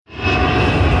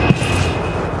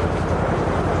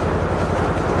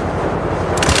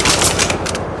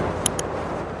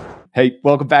Hey,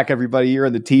 welcome back, everybody. You're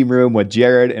in the team room with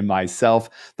Jared and myself,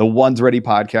 the One's Ready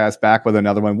podcast, back with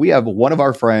another one. We have one of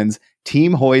our friends,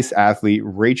 Team Hoist athlete,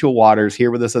 Rachel Waters,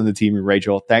 here with us on the team.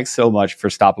 Rachel, thanks so much for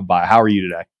stopping by. How are you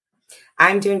today?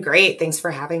 I'm doing great. Thanks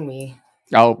for having me.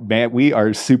 Oh, man, we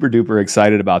are super duper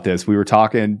excited about this. We were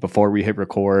talking before we hit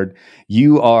record.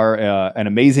 You are an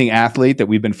amazing athlete that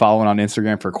we've been following on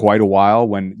Instagram for quite a while.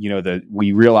 When,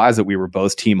 we realized that we were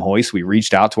both Team Hoist, we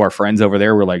reached out to our friends over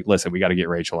there. We're like, listen, we got to get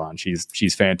Rachel on.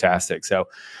 She's fantastic. So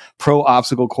pro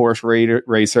obstacle course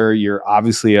racer, you're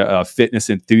obviously a fitness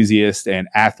enthusiast and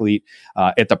athlete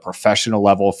at the professional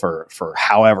level for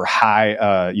however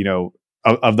high,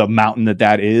 of the mountain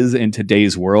that is in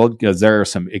today's world, because there are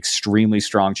some extremely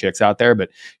strong chicks out there,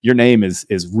 but your name is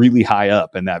really high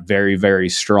up in that very, very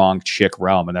strong chick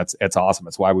realm. And that's awesome.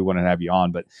 That's why we want to have you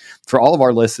on. But for all of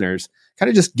our listeners,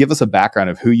 kind of just give us a background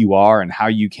of who you are and how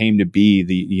you came to be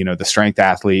the strength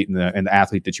athlete and the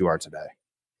athlete that you are today.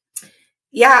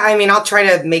 Yeah, I mean, I'll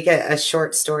try to make it a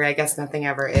short story. I guess nothing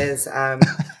ever is. But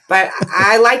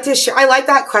I like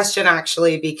that question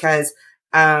actually, because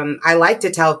I like to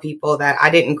tell people that I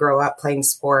didn't grow up playing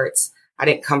sports. I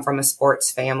didn't come from a sports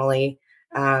family.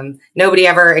 Nobody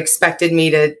ever expected me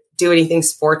to do anything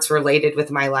sports related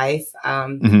with my life.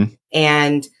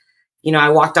 And, I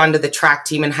walked onto the track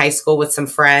team in high school with some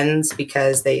friends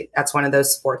because that's one of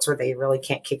those sports where they really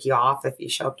can't kick you off if you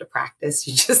show up to practice.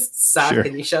 You just suck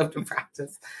and you show up to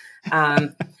practice.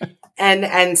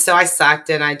 And so I sucked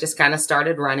and I just kind of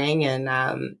started running and,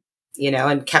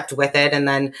 and kept with it. And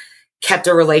then kept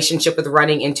a relationship with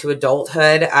running into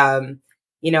adulthood.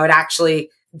 It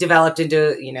actually developed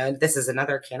into, this is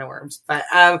another can of worms, but,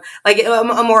 a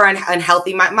more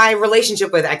unhealthy, my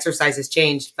relationship with exercise has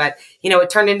changed, but, it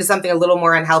turned into something a little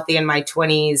more unhealthy in my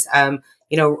 20s,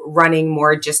 running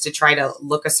more just to try to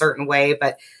look a certain way,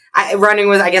 but running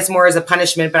was, I guess, more as a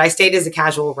punishment, but I stayed as a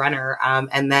casual runner.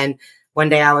 And then one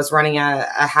day I was running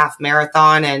a half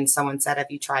marathon and someone said,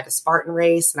 have you tried a Spartan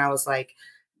race? And I was like,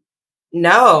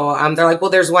 no, they're like,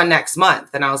 well, there's one next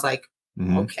month. And I was like,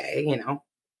 okay,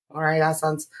 all right, that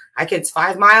sounds, it's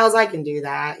 5 miles. I can do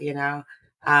that,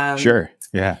 Sure.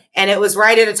 Yeah. And it was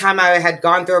right at a time I had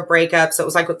gone through a breakup. So it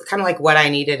was like kind of like what I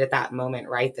needed at that moment,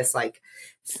 right? This like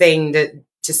thing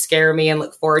to scare me and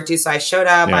look forward to. So I showed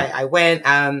up, I went,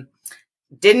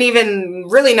 didn't even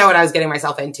really know what I was getting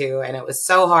myself into. And it was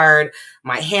so hard.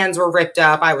 My hands were ripped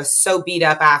up. I was so beat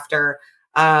up after.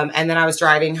 And then I was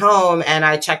driving home and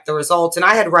I checked the results and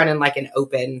I had run in like an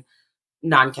open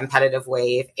non-competitive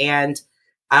wave. And,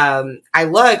 I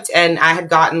looked and I had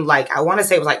gotten I want to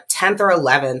say it was like 10th or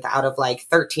 11th out of like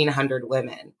 1,300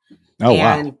 women. Oh,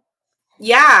 and wow.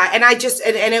 Yeah. And I just,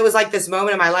 and it was like this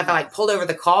moment in my life. I pulled over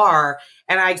the car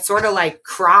and I sort of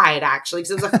cried actually.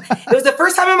 Cause it was the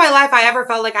first time in my life I ever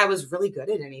felt like I was really good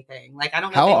at anything. I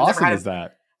don't know. How awesome is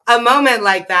that? A moment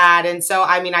like that. And so,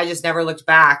 I mean, I just never looked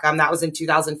back. That was in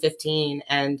 2015.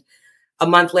 And a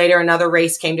month later, another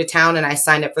race came to town and I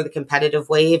signed up for the competitive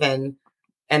wave and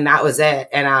that was it.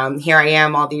 And, here I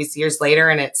am all these years later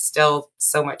and it's still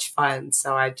so much fun.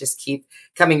 So I just keep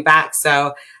coming back.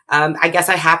 So, I guess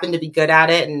I happened to be good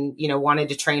at it and, wanted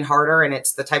to train harder. And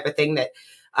it's the type of thing that,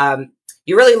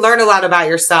 you really learn a lot about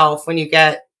yourself when you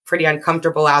get pretty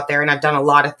uncomfortable out there. And I've done a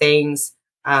lot of things,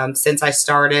 since I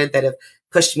started that have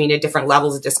pushed me to different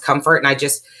levels of discomfort. And I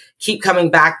just keep coming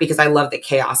back because I love the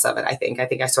chaos of it. I think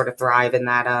I sort of thrive in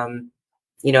that,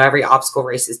 every obstacle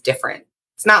race is different.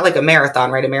 It's not like a marathon,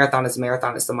 right? A marathon is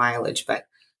the mileage, but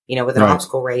with an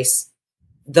obstacle race,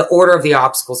 the order of the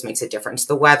obstacles makes a difference.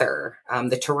 The weather,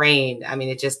 the terrain. I mean,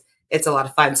 it's a lot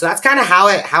of fun. So that's kind of how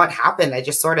it happened. I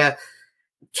just sort of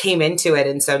came into it.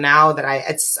 And so now that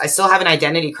I still have an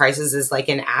identity crisis as like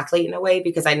an athlete in a way,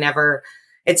 because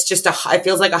it's just it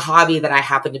feels like a hobby that I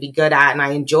happen to be good at. And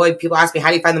I enjoy, people ask me, how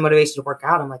do you find the motivation to work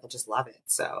out? I'm like, I just love it.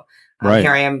 So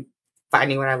here I am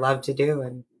finding what I love to do.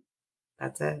 And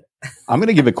that's it. I'm going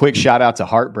to give a quick shout out to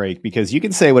Heartbreak, because you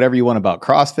can say whatever you want about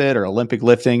CrossFit or Olympic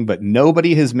lifting, but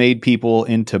nobody has made people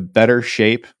into better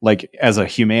shape, as a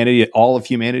humanity, all of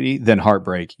humanity, than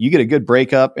Heartbreak. You get a good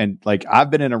breakup. And I've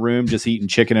been in a room just eating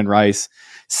chicken and rice,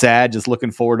 sad, just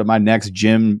looking forward to my next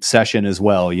gym session as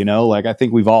well. I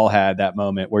think we've all had that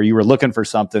moment where you were looking for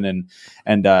something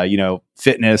and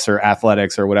fitness or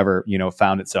athletics or whatever,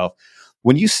 found itself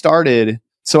when you started.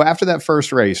 So after that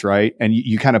first race, right, and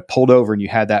you kind of pulled over and you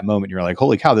had that moment, you're like,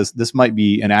 holy cow, this might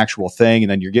be an actual thing.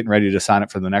 And then you're getting ready to sign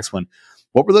up for the next one.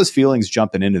 What were those feelings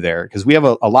jumping into there? Because we have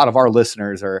a lot of our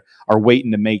listeners are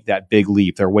waiting to make that big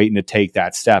leap. They're waiting to take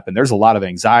that step. And there's a lot of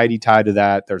anxiety tied to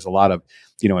that. There's a lot of,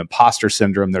 imposter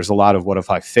syndrome. There's a lot of, what if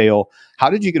I fail?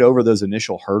 How did you get over those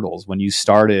initial hurdles when you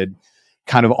started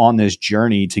kind of on this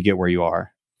journey to get where you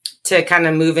are? To kind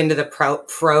of move into the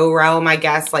pro realm, I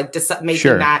guess, like just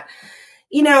making that,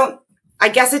 I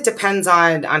guess it depends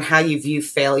on how you view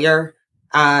failure,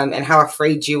 and how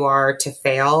afraid you are to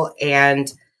fail.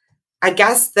 And I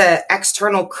guess the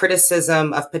external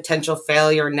criticism of potential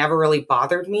failure never really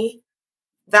bothered me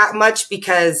that much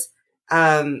because,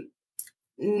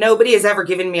 nobody has ever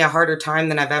given me a harder time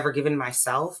than I've ever given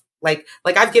myself. Like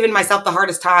I've given myself the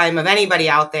hardest time of anybody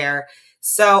out there.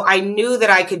 So I knew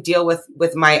that I could deal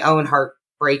with my own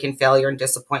heartbreak and failure and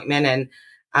disappointment. And,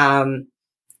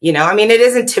 it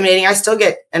is intimidating. I still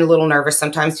get a little nervous.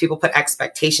 Sometimes people put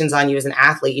expectations on you as an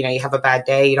athlete. You have a bad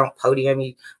day, you don't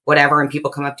podium, whatever. And people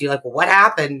come up to you like, well, what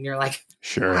happened? And you're like,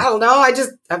 sure, I don't know.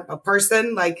 I'm a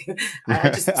person. Like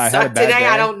I just sucked today. Day.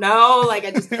 I don't know. Like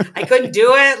I couldn't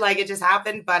do it. Like it just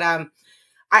happened. But,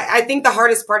 I think the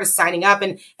hardest part is signing up.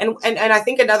 And I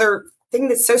think another thing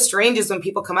that's so strange is when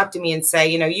people come up to me and say,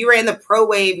 you ran the pro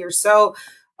wave. You're so,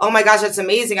 oh my gosh, that's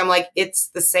amazing. I'm like, it's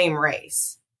the same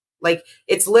race. Like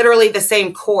it's literally the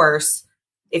same course.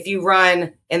 If you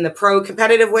run in the pro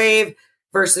competitive wave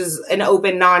versus an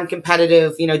open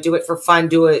non-competitive, do it for fun,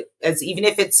 do it as, even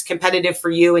if it's competitive for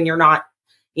you and you're not,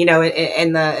 in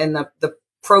the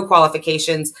pro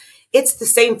qualifications, it's the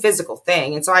same physical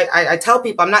thing. And so I tell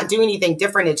people I'm not doing anything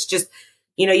different. It's just,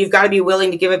 you've got to be willing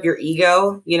to give up your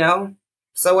ego,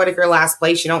 So what if you're last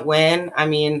place, you don't win? I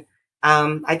mean,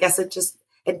 I guess I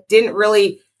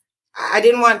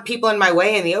didn't want people in my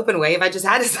way in the open wave. I just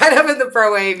had to sign up in the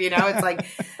pro wave. It's like,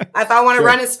 if I want to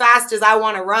run as fast as I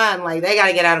want to run, like they got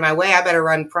to get out of my way. I better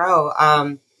run pro.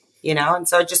 And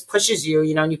so it just pushes you,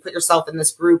 and you put yourself in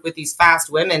this group with these fast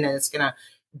women and it's going to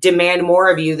demand more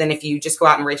of you than if you just go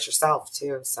out and race yourself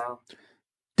too. So.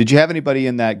 Did you have anybody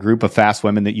in that group of fast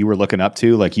women that you were looking up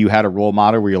to? Like you had a role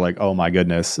model where you're like, oh my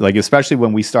goodness. Like, especially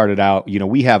when we started out,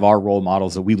 we have our role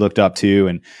models that we looked up to.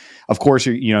 And of course,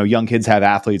 young kids have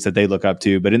athletes that they look up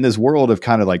to, but in this world of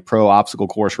kind of like pro obstacle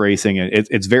course racing,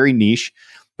 it's very niche.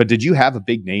 But did you have a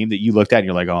big name that you looked at and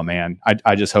you're like, oh man,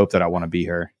 I just hope that I want to be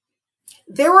her?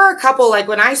 There were a couple, like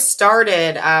when I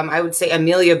started, I would say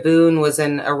Amelia Boone was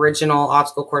an original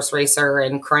obstacle course racer,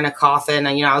 and Corinna Coffin.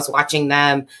 And, I was watching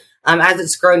them. As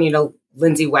it's grown,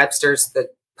 Lindsay Webster's the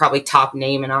probably top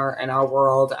name in our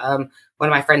world. One of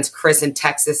my friends, Chris in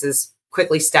Texas, is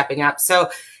quickly stepping up. So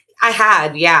I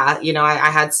had, I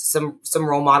had some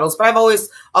role models, but I've always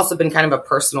also been kind of a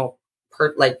personal,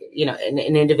 an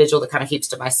individual that kind of keeps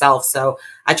to myself. So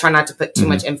I try not to put too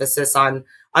much emphasis on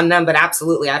them, but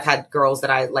absolutely, I've had girls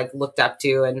that I looked up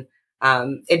to and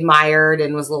admired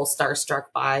and was a little starstruck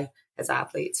by as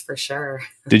athletes for sure.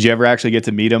 Did you ever actually get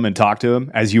to meet them and talk to them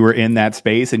as you were in that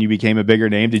space and you became a bigger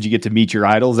name? Did you get to meet your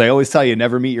idols? They always tell you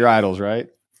never meet your idols, right?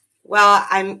 Well,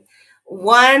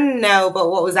 no, but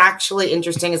what was actually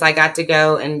interesting is I got to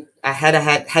go in a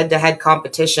head-to-head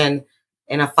competition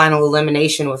in a final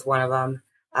elimination with one of them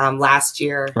last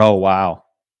year. Oh, wow.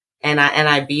 And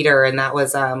I beat her, and that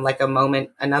was another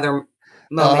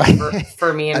moment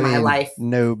for me in my life.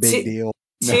 No big deal.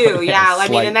 Too, yeah.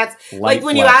 And that's like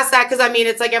when you ask that, because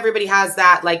it's like everybody has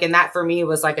that, and that for me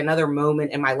was like another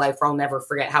moment in my life where I'll never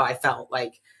forget how I felt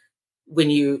like when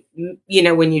you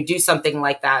do something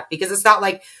like that, because it's not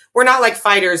like we're not like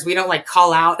fighters. We don't like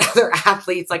call out other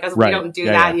athletes. Right. We don't do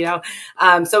that,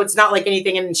 so it's not like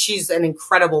anything. And she's an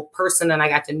incredible person and I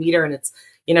got to meet her and it's,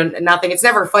 nothing. It's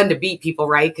never fun to beat people,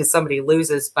 right? Because somebody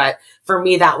loses. But for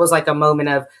me, that was like a moment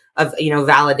of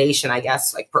validation, I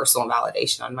guess, like personal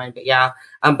validation on mine. But yeah.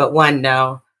 But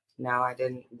no, I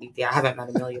didn't. Yeah, I haven't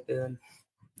met Amelia Boone.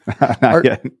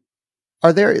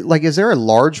 Are there is there a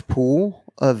large pool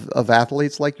of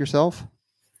athletes like yourself?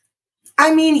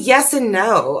 I mean, yes and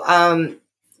no.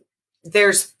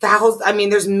 There's thousands. I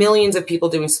mean, there's millions of people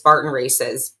doing Spartan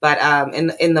races, but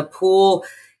in the pool,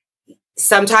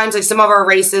 sometimes like some of our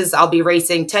races, I'll be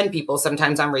racing 10 people.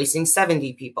 Sometimes I'm racing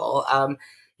 70 people.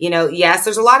 Yes,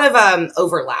 there's a lot of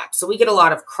overlap. So we get a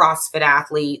lot of CrossFit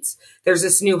athletes. There's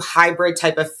this new hybrid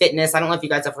type of fitness. I don't know if you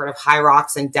guys have heard of High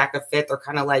Rocks and DecaFit. They're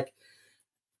kind of like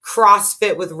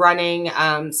CrossFit with running.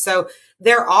 So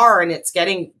there are, and it's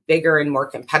getting bigger and more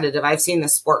competitive. I've seen the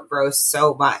sport grow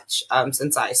so much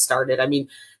since I started. I mean,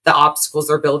 the obstacles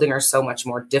they're building are so much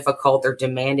more difficult. They're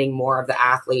demanding more of the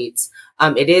athletes.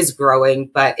 It is growing,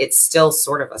 but it's still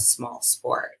sort of a small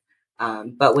sport.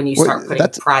 But when you start putting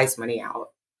prize money out,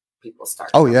 people start.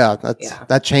 Oh yeah,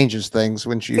 that changes things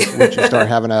when you start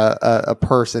having a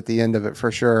purse at the end of it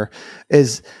for sure.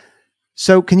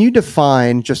 So can you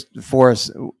define just for us,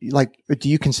 do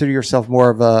you consider yourself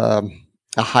more of a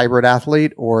hybrid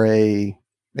athlete or a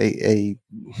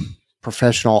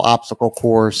professional obstacle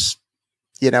course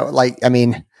like, I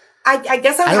mean, I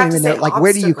guess I would I don't have to even say know, like,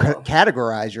 where do you obstacle.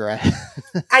 categorize your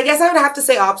I guess I would have to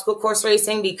say obstacle course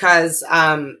racing because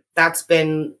that's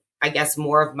been, I guess,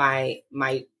 more of my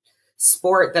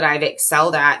sport that I've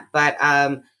excelled at. But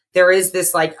there is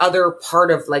this like other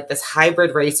part of like this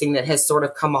hybrid racing that has sort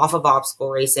of come off of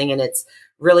obstacle racing, and it's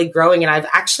really growing. And I've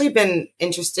actually been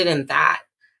interested in that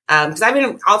because I've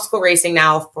been obstacle racing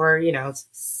now for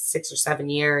 6 or 7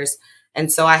 years,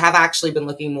 and so I have actually been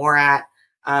looking more at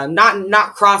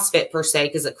not CrossFit per se,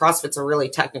 because CrossFit's a really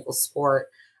technical sport,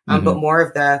 but more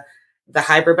of the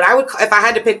hybrid. But I would, if I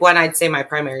had to pick one, I'd say my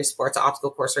primary sport's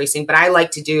obstacle course racing. But I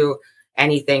like to do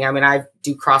anything. I mean, I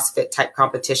do CrossFit type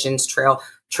competitions, trail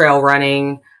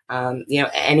running,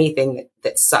 anything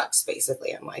that sucks.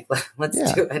 Basically, I'm like, let's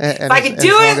do it. If I could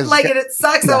do it, like it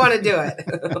sucks, I want to do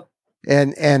it.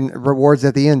 and rewards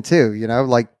at the end too.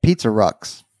 Like pizza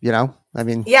rucks. I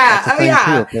mean, yeah, that's a thing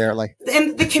too, apparently.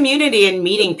 And the community and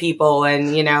meeting people,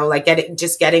 and like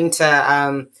getting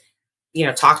to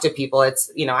talk to people. It's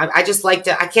I just like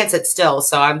to. I can't sit still,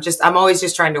 so I'm always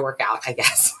just trying to work out, I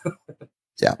guess.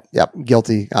 Yeah,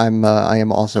 guilty. I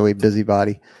am also a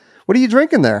busybody. What are you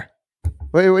drinking there?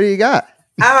 What do you got?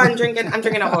 Oh, I'm drinking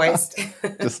a Hoist.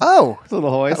 Just a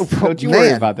little Hoist. Don't you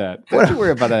worry about that. Don't you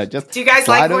worry about that. Just do you guys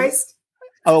like Hoist?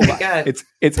 Oh,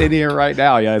 it's in here right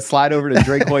now. Yeah, slide over to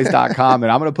drinkhoist.com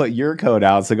and I'm going to put your code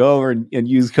out. So go over and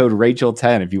use code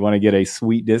Rachel10 if you want to get a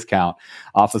sweet discount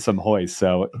off of some Hoist.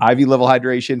 So Ivy level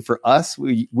hydration for us,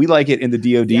 we like it in the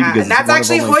DoD because and that's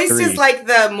actually Hoist is like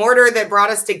the mortar that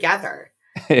brought us together.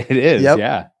 It is.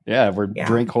 Yep. Yeah. We're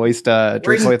drink Hoist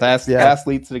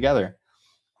athletes together.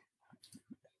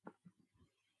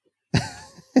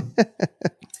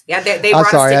 Yeah, they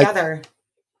brought us together.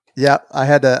 I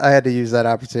had to use that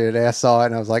opportunity. I saw it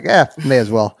and I was like, may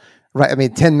as well. Right. I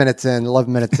mean, 10 minutes in,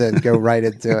 11 minutes in, go right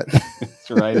into it.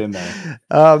 It's right in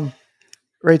there.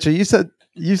 Rachel, you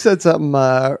said something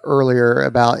earlier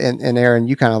about, and Aaron,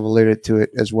 you kind of alluded to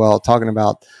it as well, talking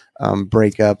about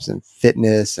breakups and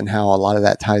fitness and how a lot of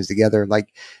that ties together.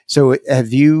 Like, so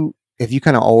have you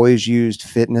kind of always used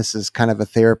fitness as kind of a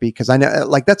therapy? Because I know,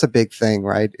 like, that's a big thing,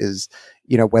 right? Is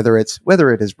whether it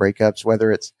is breakups,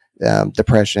 whether it's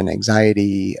depression,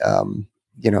 anxiety,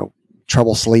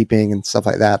 trouble sleeping and stuff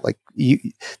like that. Like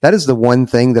that is the one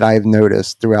thing that I've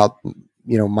noticed throughout,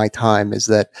 my time is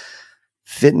that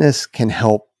fitness can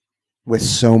help with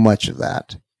so much of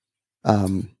that.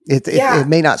 It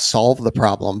may not solve the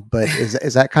problem, but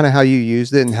is that kind of how you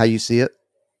used it and how you see it?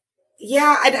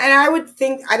 Yeah. And I would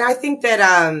think, and I think that,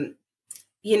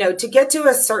 to get to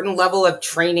a certain level of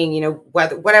training,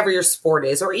 whatever your sport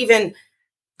is, or even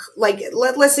like,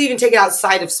 let's even take it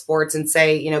outside of sports and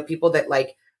say, people that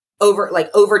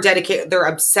over dedicate, they're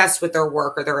obsessed with their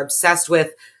work, or they're obsessed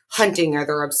with hunting, or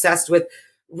they're obsessed with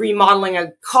remodeling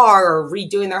a car or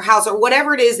redoing their house, or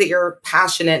whatever it is that you're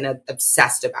passionate and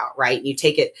obsessed about, right? You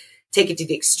take it to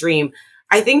the extreme.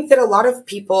 I think that a lot of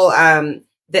people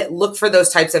that look for those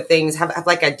types of things have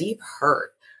like a deep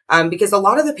hurt. Because a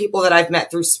lot of the people that I've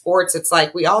met through sports, it's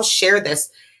like we all share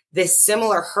this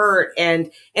similar hurt.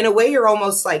 And in a way, you're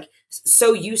almost like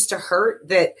so used to hurt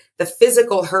that the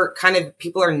physical hurt kind of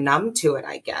people are numb to it,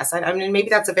 I guess. I mean, maybe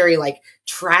that's a very like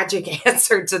tragic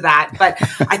answer to that. But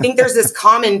I think there's this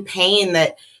common pain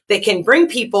that can bring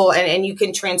people and you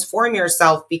can transform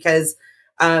yourself because,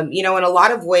 in a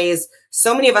lot of ways,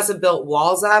 so many of us have built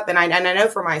walls up. And I know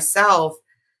for myself,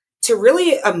 to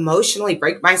really emotionally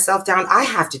break myself down, I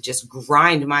have to just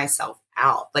grind myself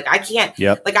out. Like I can't,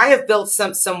 like I have built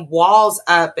some walls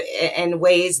up in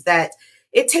ways that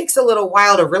it takes a little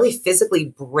while to really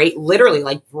physically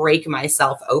literally break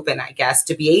myself open, I guess,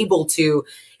 to be able to,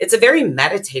 it's a very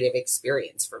meditative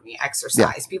experience for me,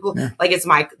 exercise. People like it's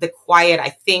the quiet, I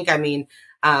think,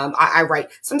 I write.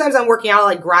 Sometimes I'm working out,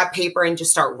 like grab paper and just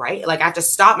start writing. Like I have to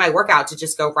stop my workout to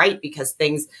just go write because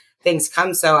things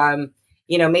come. So,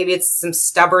 maybe it's some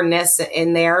stubbornness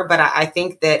in there, but I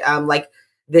think that,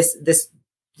 this,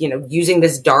 using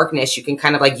this darkness, you can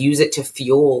kind of like use it to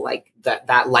fuel like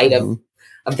that light of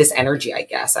this energy, I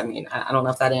guess. I mean, I don't know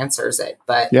if that answers it,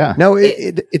 but no,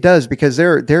 it does, because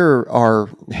there are,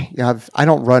 I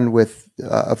don't run with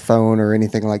a phone or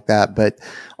anything like that, but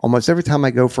almost every time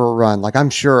I go for a run, like I'm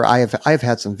sure I've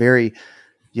had some very,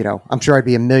 I'm sure I'd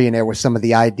be a millionaire with some of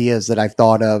the ideas that I've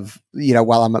thought of,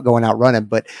 while I'm going out running.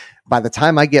 But by the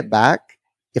time I get back,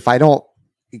 if I don't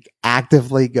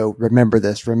actively go, remember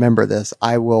this,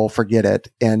 I will forget it.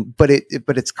 But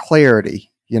it's clarity,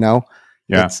 Yeah.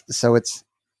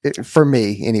 It's for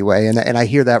me anyway. And I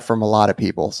hear that from a lot of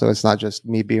people. So it's not just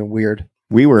me being weird.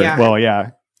 We were,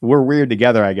 we're weird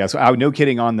together, I guess. No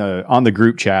kidding, on the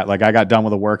group chat. Like, I got done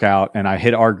with a workout and I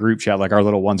hit our group chat, like our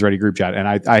little Ones Ready group chat. And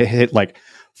I hit like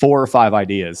 4 or 5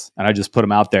 ideas and I just put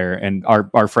them out there. And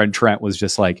our friend Trent was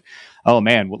just like, oh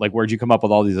man, like, where'd you come up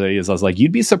with all these ideas? I was like,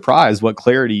 you'd be surprised what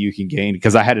clarity you can gain,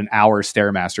 because I had an hour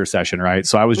Stairmaster session, right?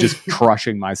 So I was just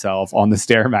crushing myself on the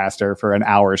Stairmaster for an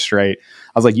hour straight.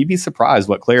 I was like, you'd be surprised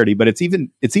what clarity, but it's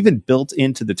even built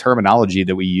into the terminology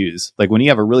that we use. Like, when you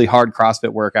have a really hard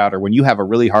CrossFit workout, or when you have a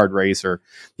really hard race, or,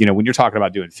 you know, when you're talking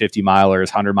about doing 50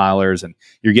 milers, 100 milers, and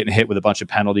you're getting hit with a bunch of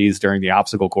penalties during the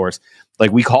obstacle course,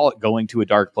 like, we call it going to a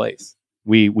dark place.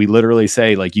 We literally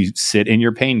say, like, you sit in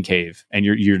your pain cave and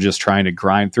you're just trying to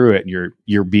grind through it, and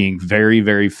you're being very,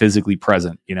 very physically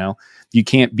present. You know, you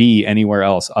can't be anywhere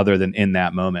else other than in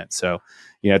that moment. So,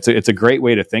 yeah, it's a great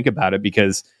way to think about it,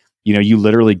 because, you know, you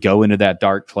literally go into that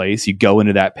dark place, you go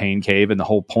into that pain cave, and the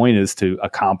whole point is to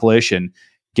accomplish and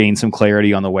gain some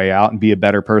clarity on the way out and be a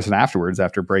better person afterwards,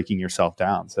 after breaking yourself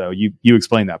down. So you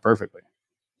explained that perfectly.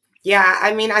 Yeah,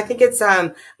 I mean, I think it's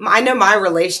I know my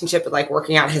relationship with like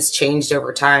working out has changed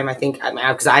over time. I think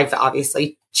because I've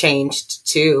obviously changed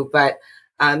too, but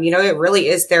you know, it really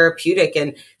is therapeutic,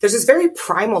 and there's this very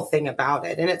primal thing about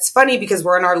it. And it's funny because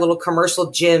we're in our little commercial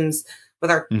gyms with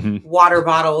our water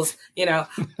bottles, you know,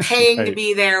 paying Right. to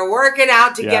be there, working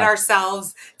out to get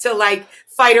ourselves to like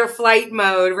fight or flight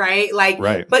mode, right? Like,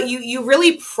 Right. but you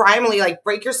really primally like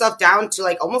break yourself down to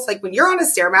like, almost like when you're on a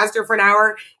Stairmaster for an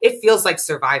hour, it feels like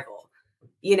survival,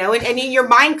 you know, and your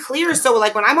mind clears. So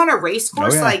like when I'm on a race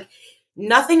course, like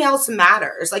nothing else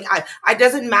matters. Like I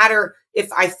doesn't matter if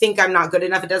I think I'm not good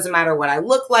enough. It doesn't matter what I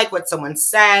look like, what someone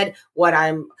said, what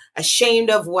I'm ashamed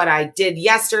of, what I did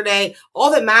yesterday.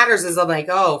 All that matters is I'm like,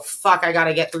 oh fuck, I got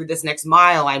to get through this next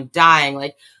mile. I'm dying.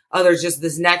 Like, oh, there's just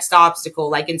this next obstacle.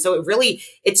 Like, and so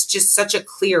it's just such a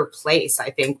clear place. I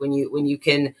think when you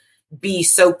can be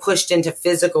so pushed into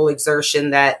physical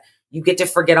exertion that you get to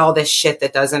forget all this shit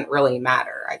that doesn't really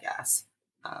matter, I guess.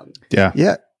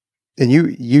 Yeah. And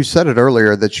you said it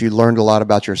earlier that you learned a lot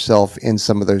about yourself in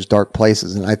some of those dark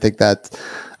places. And I think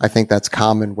that's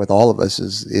common with all of us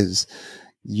is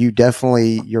you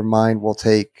definitely, your mind will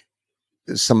take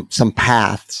some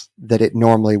paths that it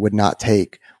normally would not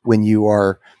take when you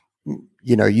are,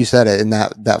 you know, you said it, in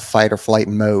that fight or flight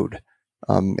mode.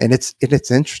 And it's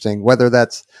interesting whether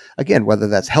that's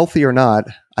healthy or not.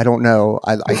 I don't know.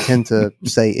 I tend to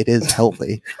say it is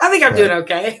healthy. I think I'm doing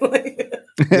okay.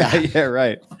 Yeah,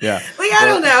 right. Yeah. Like, I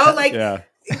don't know. Like,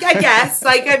 I guess.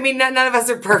 Like, I mean, none of us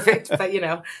are perfect, but, you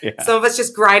know, some of us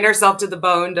just grind ourselves to the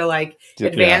bone to, like,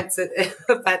 advance it.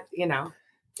 But, you know,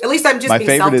 at least I'm just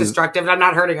being self-destructive and I'm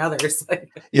not hurting others.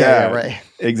 Yeah, right.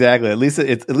 Exactly. At least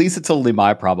it's only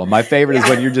my problem. My favorite is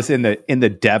when you're just in the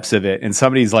depths of it and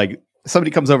somebody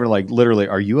comes over and like, literally,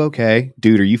 are you okay?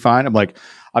 Dude, are you fine? I'm like,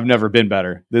 I've never been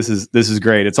better. This is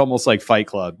great. It's almost like Fight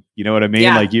Club. You know what I mean?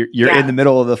 Yeah. Like you're in the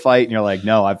middle of the fight and you're like,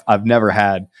 no, I've never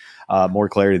had more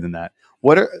clarity than that.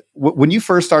 When you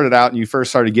first started out and you first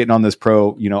started getting on this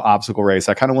pro, you know, obstacle race,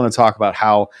 I kind of want to talk about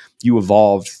how you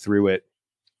evolved through it.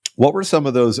 What were some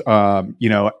of those, you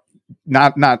know,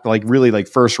 not like really like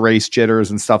first race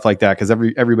jitters and stuff like that, because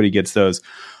everybody gets those.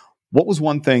 What was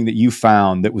one thing that you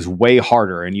found that was way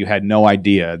harder and you had no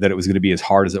idea that it was going to be as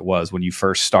hard as it was when you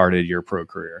first started your pro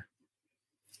career?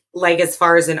 Like, as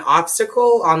far as an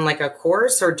obstacle on like a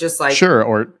course, or just like, sure,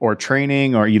 or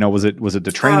training, or, you know, was it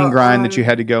the training grind that you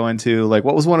had to go into? Like,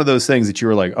 what was one of those things that you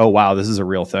were like, oh wow, this is a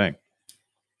real thing?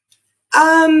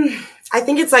 I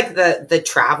think it's like the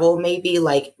travel, maybe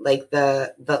like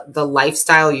the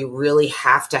lifestyle you really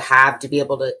have to be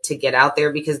able to get out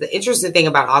there. Because the interesting thing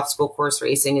about obstacle course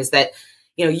racing is that,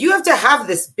 you know, you have to have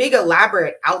this big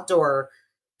elaborate outdoor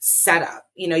setup.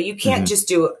 You know, you can't just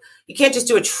do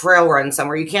a trail run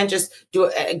somewhere. You can't just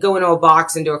go into a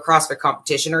box and do a CrossFit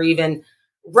competition, or even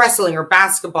wrestling or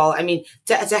basketball. I mean,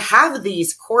 to have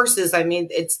these courses, I mean,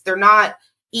 they're not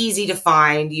easy to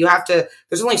find.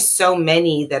 There's only so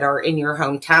many that are in your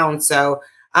hometown. So,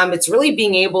 it's really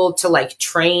being able to like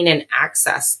train and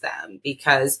access them,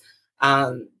 because,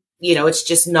 you know, it's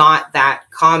just not that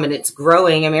common. It's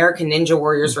growing. American Ninja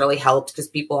Warriors really helped because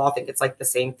people all think it's like the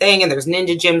same thing. And there's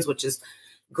ninja gyms, which is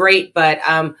great. But,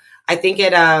 I think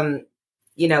it,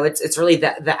 you know, it's really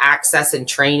the access and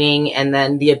training, and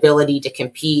then the ability to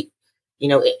compete, you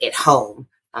know, at home.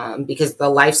 Because the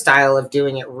lifestyle of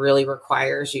doing it really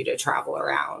requires you to travel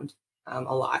around a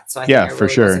lot. So I think I really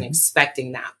wasn't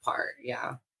expecting that part.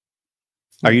 Yeah.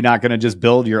 Are you not going to just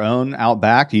build your own out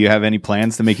back? Do you have any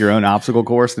plans to make your own obstacle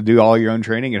course to do all your own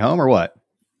training at home, or what?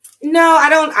 No,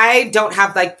 I don't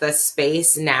have like the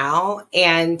space now.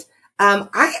 And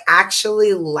I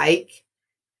actually like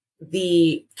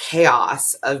the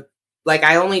chaos of like,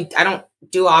 I don't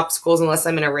do obstacles unless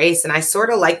I'm in a race. And I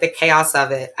sort of like the chaos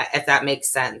of it, if that makes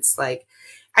sense. Like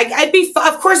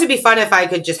of course it'd be fun if I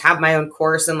could just have my own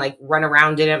course and like run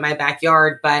around in it in my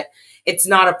backyard, but it's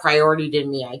not a priority to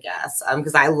me, I guess.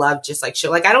 Cause I love just like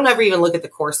shit. Like I don't ever even look at the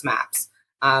course maps.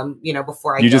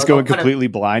 Before you just go completely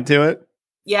blind to it.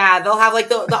 Yeah. They'll have like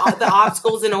the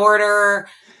obstacles in order.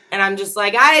 And I'm just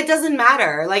like, it doesn't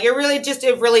matter. Like it really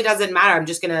doesn't matter. I'm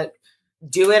just going to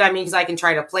do it. I mean, cause I can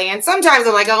try to plan. Sometimes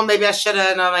I'm like, oh, maybe I should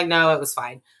have. And I'm like, no, it was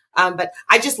fine. But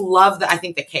I just love I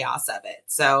think the chaos of it.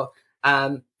 So,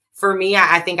 for me,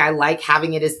 I think I like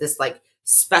having it as this like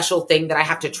special thing that I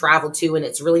have to travel to. And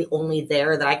it's really only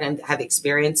there that I can have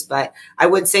experience. But I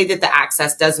would say that the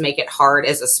access does make it hard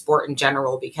as a sport in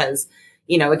general, because,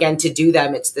 again, to do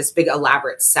them, it's this big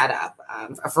elaborate setup,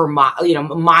 for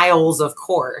miles of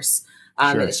course.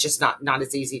 Sure. It's just not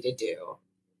as easy to do.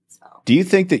 Do you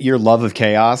think that your love of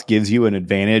chaos gives you an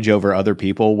advantage over other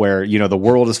people where, the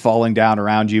world is falling down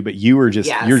around you, but you're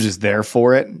just there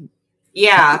for it?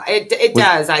 Yeah, it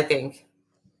does, I think.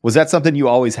 Was that something you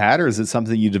always had, or is it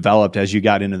something you developed as you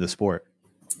got into the sport?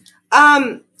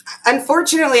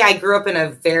 Unfortunately, I grew up in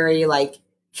a very like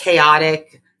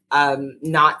chaotic,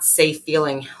 not safe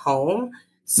feeling home.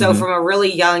 So from a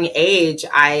really young age,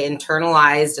 I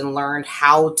internalized and learned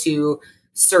how to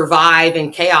survive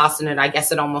in chaos. And I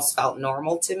guess it almost felt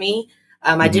normal to me.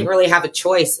 I didn't really have a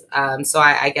choice. So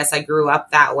I guess I grew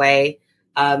up that way,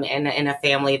 in a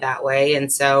family that way.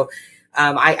 And so,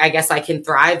 I guess I can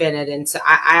thrive in it. And so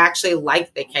I actually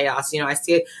like the chaos. I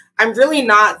see it. I'm really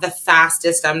not the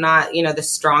fastest. I'm not, the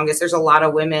strongest. There's a lot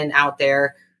of women out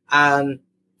there,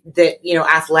 that,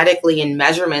 athletically in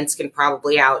measurements can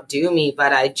probably outdo me,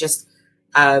 but I just,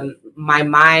 my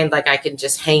mind, like I can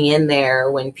just hang in there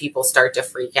when people start to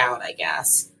freak out, I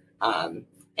guess.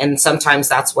 And sometimes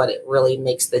that's what it really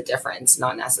makes the difference,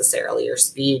 not necessarily your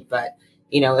speed, but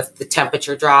if the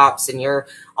temperature drops and you're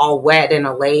all wet in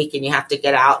a lake and you have to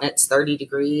get out and it's 30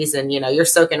 degrees and, you're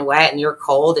soaking wet and you're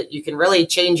cold, you can really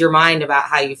change your mind about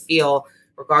how you feel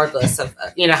regardless of,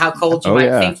 how cold you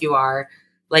might think you are.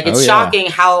 Like, it's shocking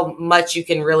how much you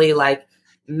can really like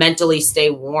mentally stay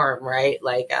warm. Right.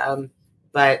 Like,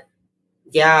 but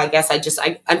yeah, I guess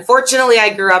unfortunately I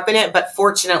grew up in it, but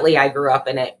fortunately I grew up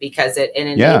in it because it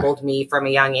enabled me from a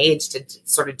young age to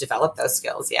sort of develop those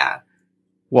skills. Yeah.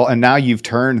 Well, and now you've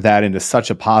turned that into such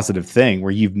a positive thing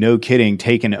where you've, no kidding,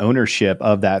 taken ownership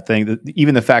of that thing.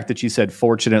 Even the fact that you said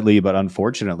fortunately, but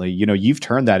unfortunately, you've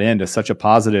turned that into such a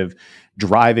positive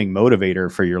driving motivator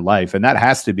for your life. And that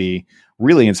has to be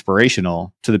really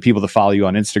inspirational to the people that follow you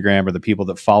on Instagram or the people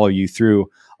that follow you through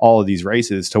all of these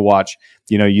races to watch.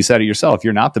 You said it yourself,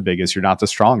 you're not the biggest, you're not the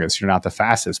strongest, you're not the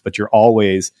fastest, but you're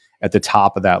always at the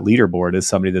top of that leaderboard as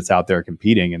somebody that's out there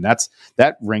competing. And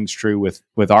that rings true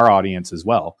with our audience as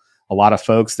well. A lot of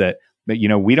folks that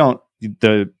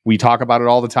we talk about it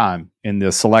all the time in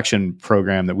the selection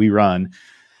program that we run.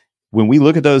 When we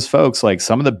look at those folks, like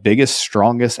some of the biggest,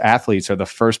 strongest athletes are the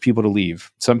first people to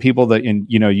leave. Some people that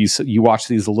you watch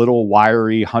these little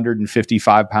wiry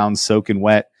 155 pounds soaking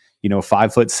wet,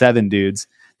 5'7" dudes.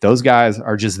 Those guys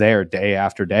are just there day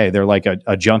after day. They're like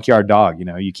a junkyard dog.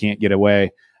 You can't get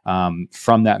away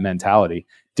from that mentality.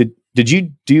 Did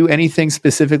you do anything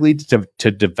specifically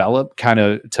to develop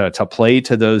to play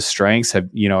to those strengths?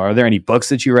 Are there any books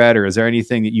that you read, or is there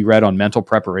anything that you read on mental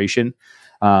preparation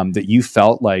that you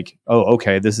felt like, oh,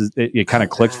 okay, it kind of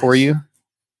clicked for you?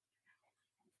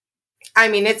 I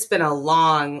mean, it's been a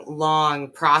long,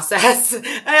 long process, and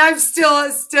I'm still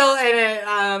in it.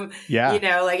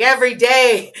 Like every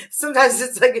day, sometimes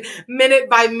it's like minute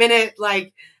by minute,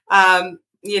 like,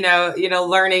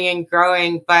 learning and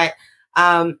growing. But,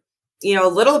 a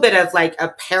little bit of like a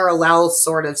parallel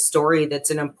sort of story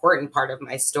that's an important part of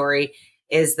my story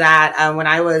is that when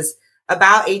I was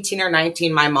about 18 or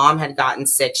 19, my mom had gotten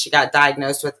sick. She got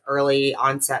diagnosed with early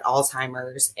onset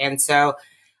Alzheimer's. And so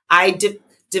I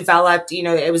developed,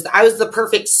 I was the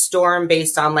perfect storm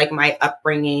based on like my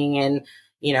upbringing and,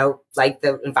 like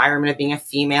the environment of being a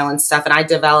female and stuff. And I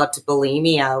developed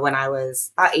bulimia when I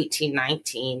was about 18,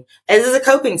 19 as a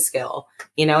coping skill,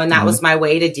 and that was my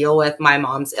way to deal with my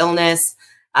mom's illness.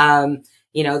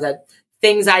 The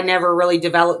things I never really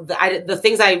developed, the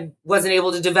things I wasn't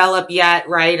able to develop yet.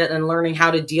 Right. And learning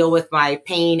how to deal with my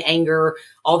pain, anger,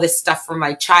 all this stuff from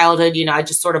my childhood, I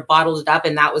just sort of bottled it up.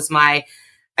 And that was my,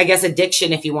 I guess,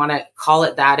 addiction, if you want to call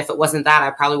it that. If it wasn't that, I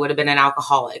probably would have been an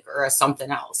alcoholic or something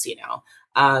else,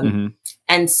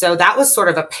 And so that was sort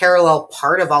of a parallel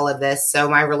part of all of this. So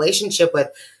my relationship with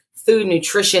food,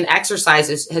 nutrition, exercise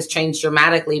has changed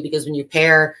dramatically, because when you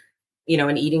pair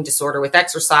an eating disorder with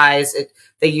exercise,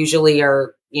 they usually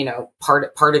are,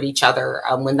 part of each other,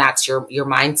 when that's your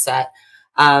mindset.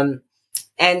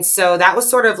 And so that was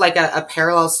sort of like a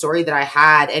parallel story that I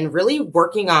had, and really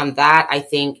working on that, I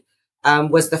think,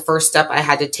 was the first step I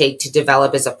had to take to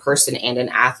develop as a person and an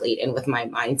athlete, and with my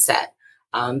mindset.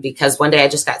 Because one day I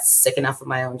just got sick enough of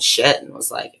my own shit and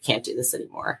was like, I can't do this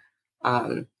anymore.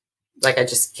 I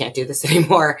just can't do this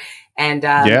anymore. And,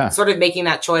 sort of making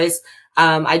that choice.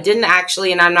 I didn't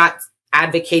actually, and I'm not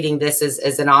advocating this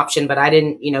as an option, but I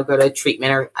didn't, go to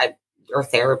treatment or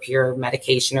therapy or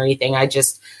medication or anything. I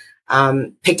just,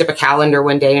 picked up a calendar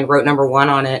one day and wrote number 1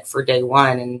 on it for day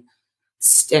 1 and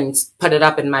put it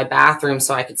up in my bathroom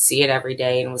so I could see it every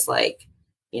day, and was like,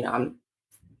 I'm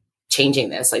changing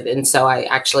this. And so I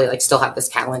actually still have this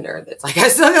calendar that's I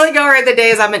still go write the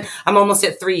days. I'm almost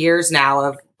at 3 years now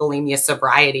of bulimia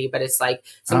sobriety, but it's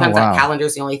sometimes that calendar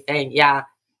is the only thing. Yeah.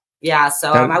 Yeah.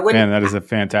 So I wouldn't. Man, that is a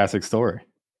fantastic story.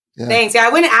 Yeah. Thanks. Yeah. I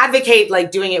wouldn't advocate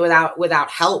doing it without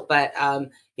help, but,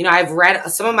 I've read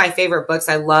some of my favorite books.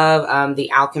 I love,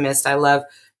 The Alchemist. I love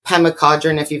Pema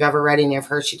Chodron. If you've ever read any of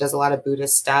her, she does a lot of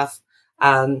Buddhist stuff.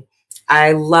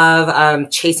 I love,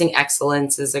 Chasing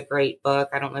Excellence is a great book.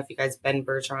 I don't know if you guys, Ben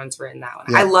Bergeron's written that one.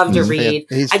 Yeah, I love to read.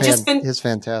 He's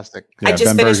fantastic. Yeah, I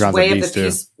just finished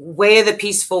Way of the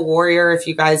Peaceful Warrior. If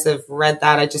you guys have read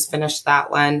that, I just finished that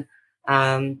one.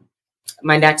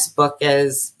 My next book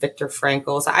is Viktor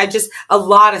Frankl's. A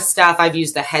lot of stuff. I've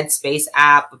used the Headspace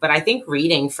app, but I think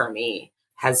reading for me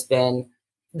has been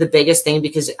the biggest thing,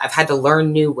 because I've had to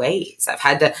learn new ways. I've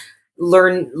had to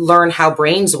learn how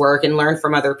brains work and learn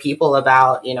from other people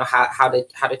about, how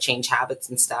to change habits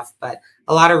and stuff. But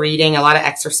a lot of reading, a lot of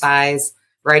exercise,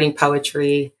 writing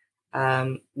poetry,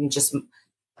 and just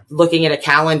looking at a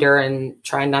calendar and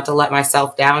trying not to let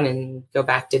myself down and go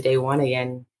back to day 1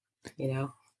 again,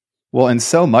 Well, and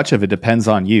so much of it depends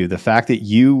on you. The fact that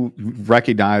you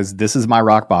recognize this is my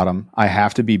rock bottom, I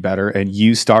have to be better, and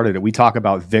you started it. We talk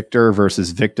about victor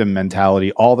versus victim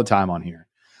mentality all the time on here.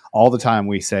 All the time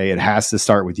we say it has to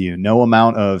start with you. No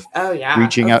amount of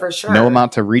reaching out, for sure. No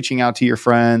amount to reaching out to your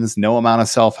friends, no amount of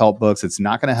self-help books. It's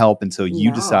not going to help until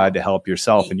you decide to help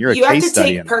yourself. And you're a case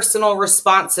study. You have to take personal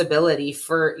responsibility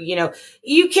for,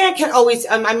 you can't always,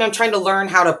 I'm trying to learn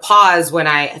how to pause when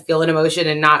I feel an emotion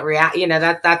and not react.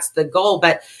 That's the goal,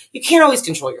 but you can't always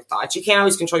control your thoughts. You can't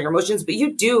always control your emotions, but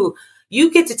you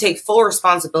get to take full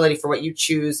responsibility for what you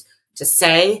choose to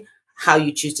say, how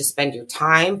you choose to spend your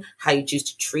time, how you choose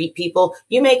to treat people.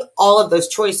 You make all of those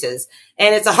choices.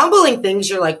 And it's a humbling thing.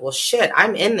 You're like, well, shit,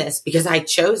 I'm in this because I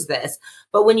chose this.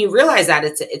 But when you realize that,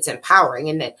 it's empowering.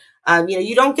 And that,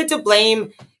 you don't get to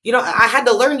blame, I had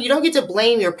to learn, you don't get to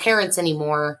blame your parents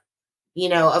anymore,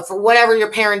 for whatever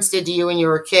your parents did to you when you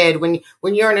were a kid. When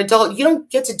you're an adult, you don't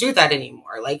get to do that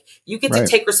anymore. You get to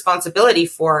take responsibility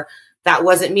for, that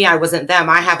wasn't me. I wasn't them.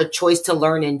 I have a choice to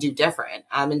learn and do different.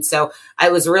 And so I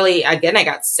was really, again, I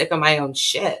got sick of my own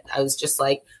shit. I was just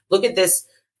like, look at this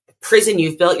prison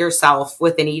you've built yourself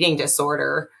with an eating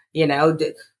disorder.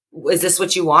 Is this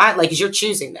what you want? You're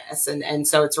choosing this. And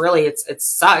so it's really, it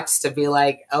sucks to be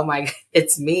like, oh my God,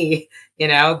 it's me,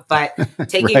 but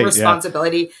taking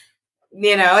responsibility,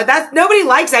 that nobody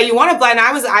likes that. You want to blame.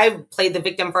 I played the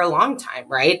victim for a long time,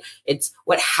 right? It's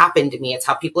what happened to me. It's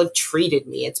how people have treated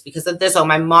me. It's because of this. Oh,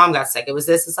 my mom got sick. It was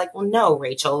this. It's like, well, no,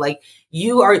 Rachel,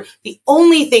 you are the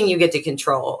only thing you get to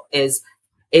control is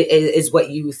what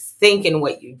you think and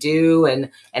what you do and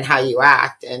how you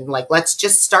act. And let's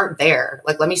just start there.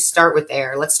 Let me start with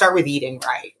there. Let's start with eating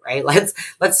right? Let's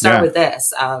start with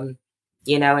this. And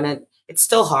it's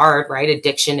still hard, right?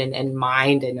 Addiction and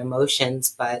mind and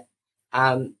emotions, but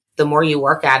the more you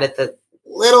work at it, the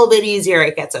little bit easier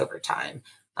it gets over time.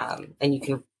 And you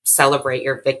can celebrate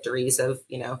your victories of,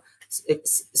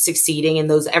 succeeding in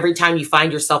those. Every time you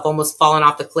find yourself almost falling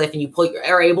off the cliff and you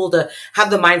are able to have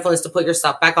the mindfulness to put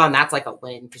yourself back on, that's like a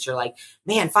win. Cause you're like,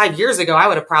 man, 5 years ago, I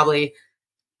would have probably,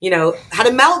 had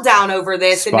a meltdown over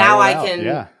this. And now I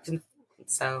can.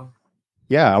 So.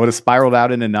 Yeah, I would have spiraled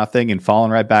out into nothing and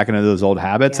fallen right back into those old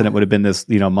habits, and it would have been this,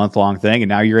 month-long thing. And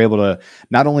now you're able to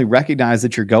not only recognize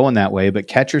that you're going that way, but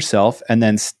catch yourself, and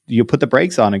then you put the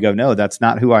brakes on and go, no, that's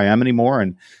not who I am anymore,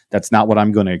 and that's not what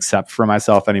I'm going to accept for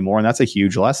myself anymore. And that's a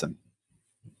huge lesson.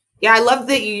 Yeah, I love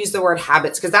that you use the word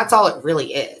habits, because that's all it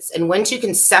really is. And once you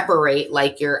can separate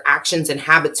your actions and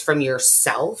habits from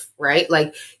yourself, right?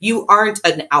 You aren't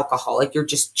an alcoholic. You're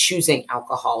just choosing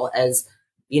alcohol as,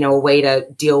 a way to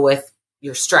deal with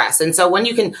your stress. And so when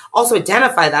you can also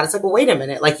identify that, it's like, well, wait a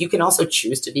minute, you can also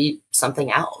choose to be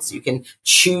something else. You can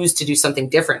choose to do something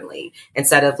differently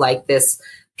instead of this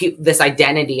this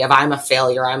identity of I'm a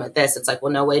failure, I'm at this. It's like,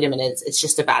 well, no, wait a minute. It's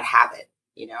just a bad habit,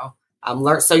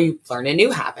 so you learn a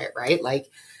new habit, right? Like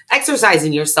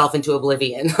exercising yourself into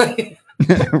oblivion.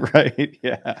 Right.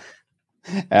 Yeah.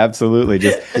 Absolutely.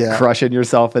 Just crushing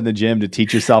yourself in the gym to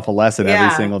teach yourself a lesson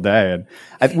every single day. And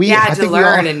I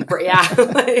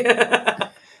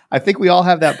think we all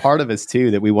have that part of us too,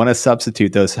 that we want to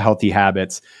substitute those healthy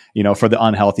habits, for the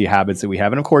unhealthy habits that we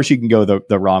have. And of course you can go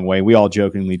the wrong way. We all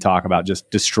jokingly talk about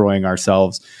just destroying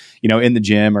ourselves, in the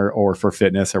gym or for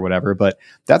fitness or whatever. But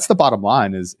that's the bottom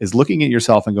line is looking at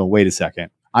yourself and going, wait a second,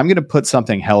 I'm going to put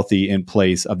something healthy in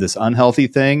place of this unhealthy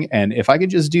thing. And if I could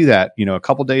just do that, a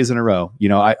couple days in a row,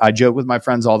 I joke with my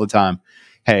friends all the time.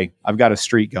 Hey, I've got a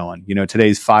streak going,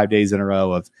 today's 5 days in a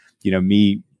row of,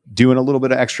 me doing a little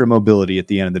bit of extra mobility at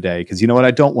the end of the day. Cause you know what?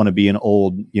 I don't want to be an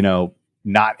old,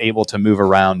 not able to move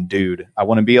around dude. I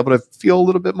want to be able to feel a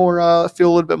little bit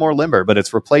more limber, but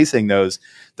it's replacing those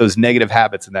negative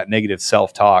habits and that negative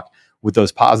self-talk with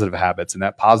those positive habits and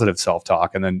that positive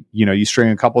self-talk. And then, you string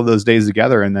a couple of those days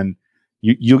together and then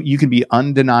you can be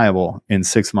undeniable in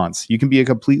 6 months. You can be a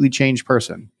completely changed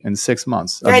person in 6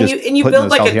 months. Yeah, and you build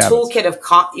like a toolkit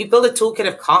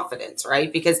of confidence,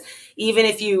 right? Because even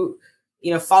if you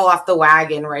fall off the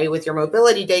wagon, right, with your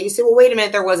mobility day, you say, well, wait a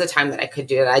minute, there was a time that I could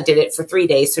do it. I did it for 3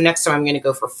 days. So next time I'm going to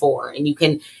go for 4. And you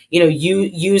can, you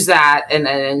use that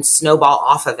and snowball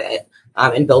off of it.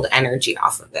 And build energy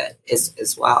off of it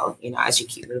as well, as you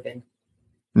keep moving.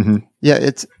 Mm-hmm. Yeah,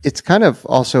 it's kind of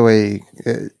also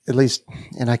at least,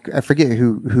 and I forget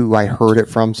who I heard it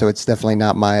from, so it's definitely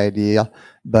not my idea,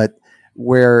 but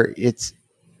where it's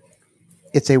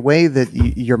a way that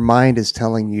your mind is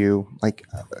telling you, like,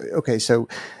 okay, so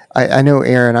I know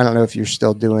Aaron, I don't know if you're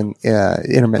still doing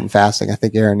intermittent fasting. I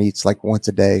think Aaron eats like once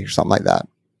a day or something like that.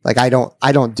 Like I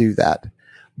don't do that,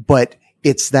 but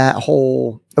it's that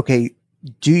whole, okay,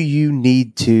 do you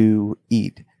need to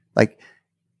eat? Like,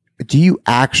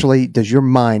 does your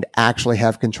mind actually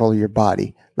have control of your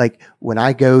body? Like when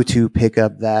I go to pick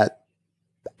up that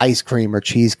ice cream or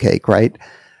cheesecake, right?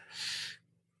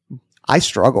 I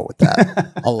struggle with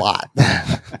that a lot,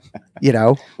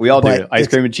 we all do. Ice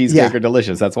cream and cheesecake are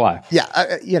delicious. That's why. Yeah.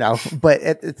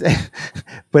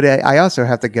 But I also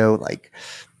have to go like,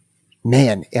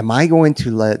 man, am I going to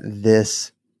let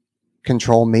this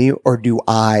control me, or do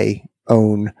I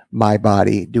own my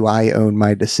body? Do I own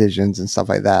my decisions and stuff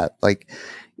like that? Like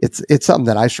it's something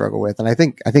that I struggle with, and I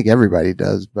think everybody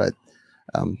does. But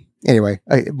anyway,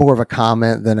 more of a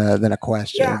comment than a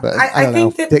question. Yeah, but I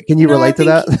don't know. Can you relate to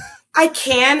that? I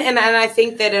can, and I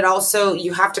think that it also,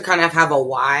 you have to kind of have a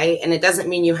why, and it doesn't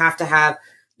mean you have to have,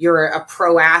 you're a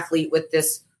pro athlete with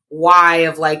this why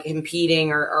of like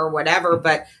competing or whatever.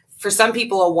 But for some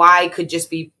people, a why could just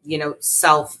be,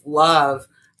 self-love.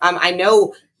 I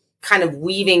know, kind of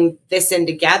weaving this in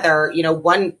together,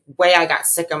 one way I got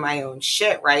sick of my own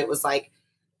shit, right, was like,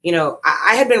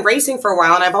 I had been racing for a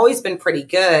while and I've always been pretty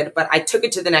good, but I took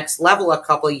it to the next level a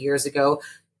couple of years ago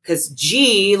because,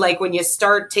 like when you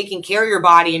start taking care of your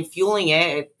body and fueling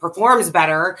it, it performs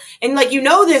better. And like,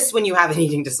 this when you have an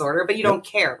eating disorder, but you don't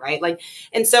care, right? Like,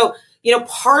 and so,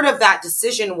 part of that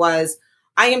decision was,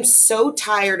 I am so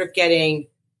tired of getting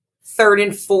 3rd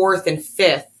and 4th and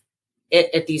 5th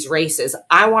at these races.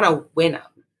 I want to win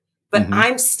them, but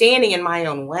I'm standing in my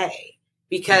own way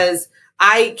because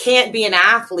I can't be an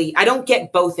athlete. I don't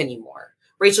get both anymore.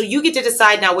 Rachel, you get to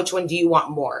decide now, which one do you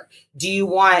want more? Do you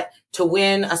want to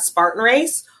win a Spartan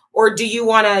race, or do you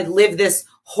want to live this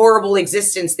horrible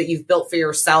existence that you've built for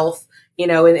yourself, in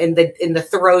the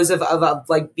throes of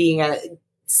like being a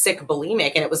sick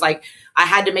bulimic? And it was like, I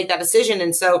had to make that decision.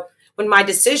 And so when my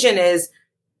decision is,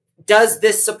 does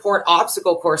this support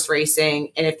obstacle course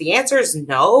racing? And if the answer is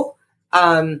no,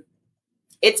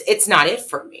 it's not it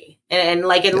for me. And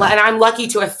I'm lucky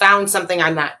to have found something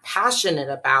I'm not passionate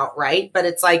about. Right. But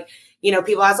it's like,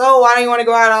 people ask, oh, why don't you want to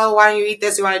go out? Oh, why don't you eat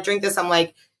this? You want to drink this? I'm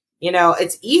like,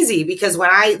 it's easy because when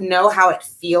I know how it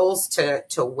feels to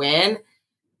win,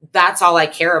 that's all I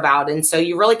care about. And so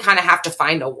you really kind of have to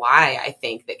find a why, I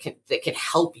think, that can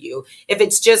help you. If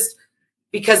it's just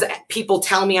because people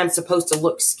tell me I'm supposed to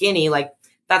look skinny, like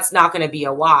that's not going to be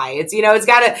a why. It's, you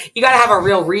gotta have a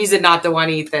real reason not to want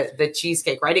to eat the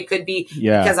cheesecake, right? It could be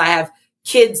because I have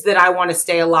kids that I want to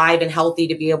stay alive and healthy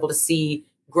to be able to see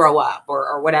grow up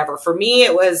or whatever. For me,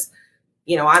 it was,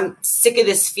 I'm sick of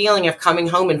this feeling of coming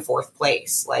home in 4th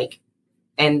place.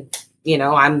 And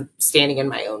I'm standing in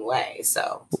my own way.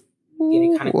 So,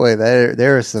 boy,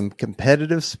 there is some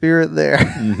competitive spirit there.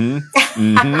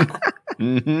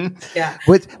 Yeah.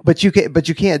 But you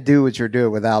can't do what you're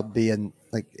doing without being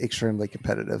like extremely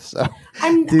competitive. So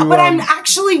I'm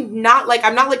actually not like,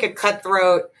 I'm not like a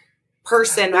cutthroat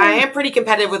person. I am pretty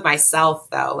competitive with myself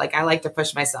though. Like I like to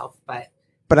push myself, but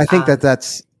I think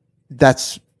that's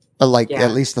like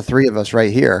at least the three of us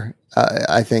right here.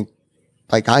 I think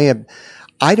like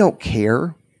I don't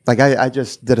care. Like I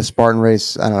just did a Spartan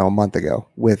race, I don't know, a month ago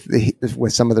with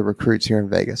some of the recruits here in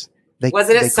Vegas.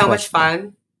 Wasn't it so much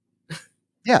fun?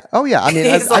 Yeah. Oh yeah. I mean,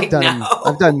 I've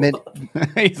done many.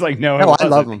 He's like, no, I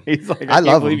love them. He's like, I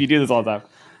can't believe you do this all the time.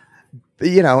 But,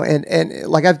 you know, and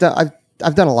like I've done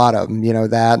a lot of them, you know,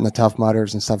 that and the Tough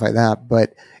Mudders and stuff like that.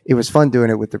 But it was fun doing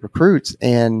it with the recruits.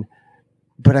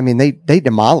 But I mean, they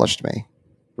demolished me.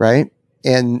 Right.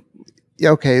 And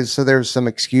okay, so there's some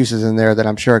excuses in there that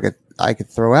I'm sure I could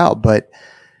throw out, but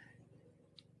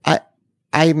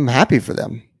I'm happy for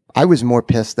them. I was more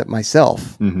pissed at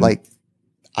myself. Mm-hmm. Like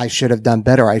I should have done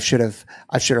better. I should have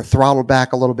throttled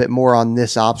back a little bit more on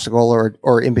this obstacle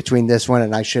or in between this one.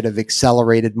 And I should have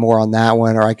accelerated more on that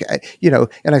one, or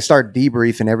and I start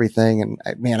debriefing everything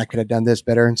and I could have done this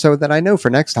better. And so that I know for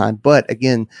next time, but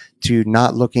again, to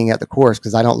not looking at the course,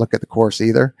 cause I don't look at the course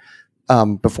either,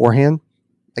 beforehand.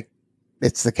 Like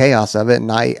it's the chaos of it.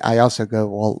 And I also go,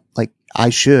 well, like I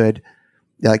should,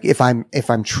 like if I'm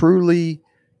truly,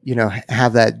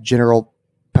 have that general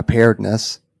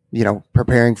preparedness,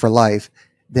 preparing for life,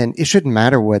 then it shouldn't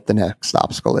matter what the next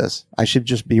obstacle is. I should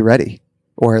just be ready,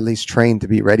 or at least trained to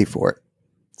be ready for it.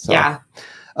 So, yeah.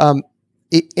 And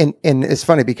it's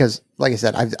funny because, like I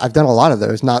said, I've done a lot of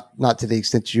those, not to the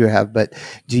extent you have, but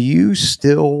do you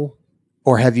still,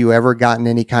 or have you ever gotten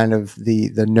any kind of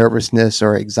the nervousness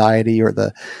or anxiety or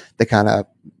the kind of,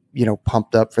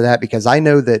 pumped up for that? Because I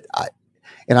know that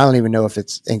and I don't even know if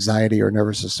it's anxiety or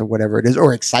nervousness or whatever it is,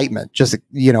 or excitement. Just,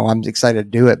 I'm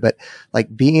excited to do it. But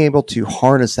like being able to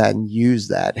harness that and use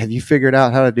that. Have you figured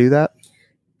out how to do that?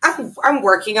 I'm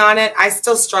working on it. I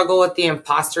still struggle with the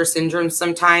imposter syndrome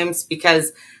sometimes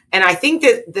and I think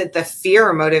that the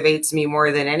fear motivates me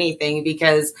more than anything,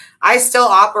 because I still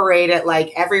operate at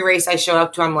like every race I show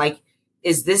up to. I'm like,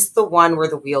 is this the one where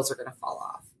the wheels are going to fall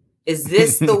off? Is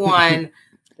this the one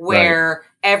where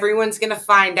everyone's going to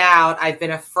find out I've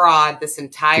been a fraud this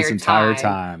entire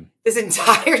time. Like,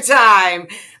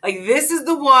 this is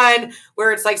the one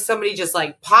where it's like somebody just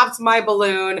like pops my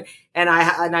balloon and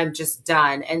I'm just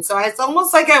done. And so it's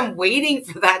almost like I'm waiting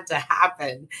for that to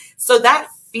happen. So that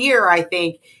fear, I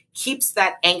think, keeps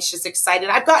that anxious, excited.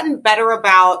 I've gotten better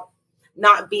about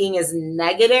not being as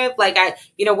negative. Like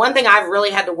one thing I've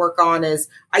really had to work on is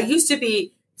I used to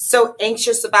be so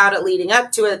anxious about it leading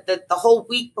up to it that the whole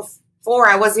week before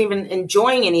I wasn't even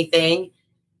enjoying anything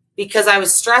because I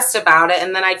was stressed about it.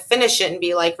 And then I'd finish it and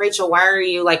be like, Rachel, why are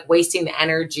you like wasting the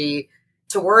energy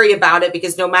to worry about it?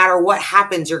 Because no matter what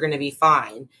happens, you're going to be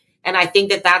fine. And I think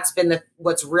that that's been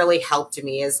what's really helped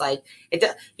me is like,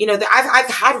 I've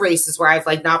had races where I've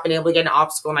like not been able to get an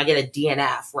obstacle and I get a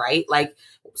DNF, right? Like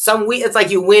some week, it's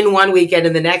like you win one weekend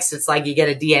and the next it's like you get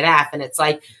a DNF, and it's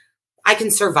like, I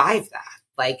can survive that.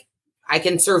 Like I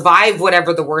can survive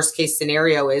whatever the worst case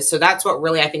scenario is. So that's what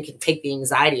really I think can take the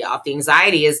anxiety off. The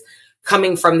anxiety is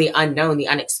coming from the unknown, the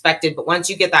unexpected. But once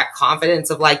you get that confidence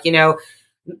of like,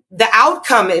 the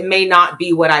outcome, it may not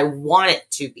be what I want it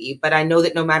to be, but I know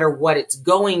that no matter what it's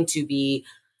going to be,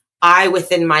 I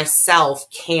within myself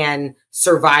can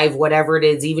survive whatever it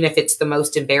is, even if it's the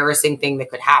most embarrassing thing that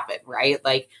could happen, right?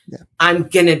 Like I'm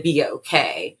going to be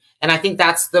okay. And I think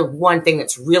that's the one thing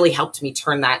that's really helped me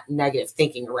turn that negative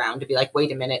thinking around to be like,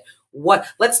 wait a minute,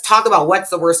 let's talk about what's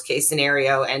the worst case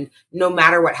scenario. And no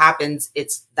matter what happens,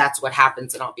 that's what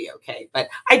happens and I'll be okay. But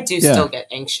I do still get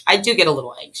anxious. I do get a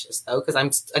little anxious though. Cause I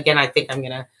think I'm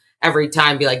going to every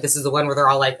time be like, this is the one where they're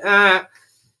all like,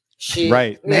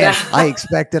 right. Man, I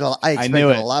expected a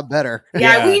lot better.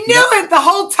 Yeah, we knew it the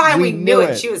whole time. We knew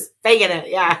it. She was faking it.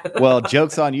 Yeah. Well,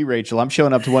 joke's on you, Rachel. I'm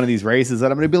showing up to one of these races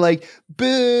and I'm going to be like,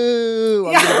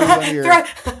 boo. I'm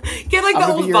get like the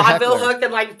old vaudeville hook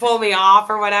and like pull me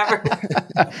off or whatever.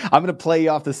 I'm going to play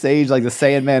you off the stage like the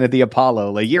Sandman at the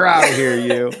Apollo. Like, you're out of here,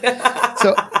 you.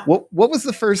 So what was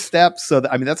the first step? So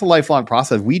that's a lifelong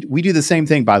process. We do the same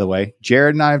thing, by the way.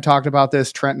 Jared and I have talked about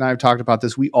this. Trent and I have talked about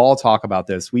this. We all talk about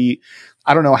this.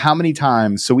 I don't know how many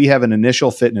times. So we have an initial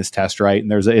fitness test, right?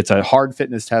 And it's a hard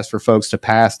fitness test for folks to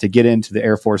pass to get into the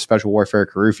Air Force Special Warfare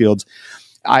career fields.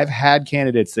 I've had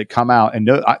candidates that come out and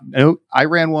I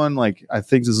ran one, like, I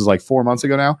think this is like 4 months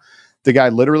ago now. The guy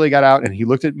literally got out and he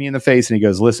looked at me in the face and he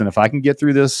goes, listen, if I can get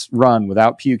through this run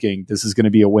without puking, this is going to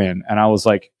be a win. And I was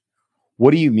like,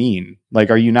 what do you mean?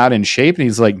 Like, are you not in shape? And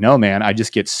he's like, no, man, I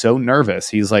just get so nervous.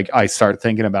 He's like, I start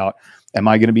thinking about, am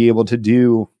I going to be able to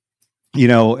do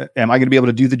am I going to be able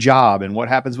to do the job? And what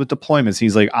happens with deployments?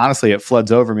 He's like, honestly, it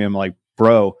floods over me. I'm like,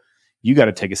 bro, you got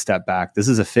to take a step back. This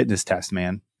is a fitness test,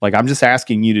 man. Like, I'm just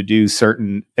asking you to do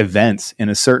certain events in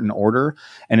a certain order.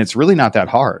 And it's really not that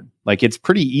hard. Like, it's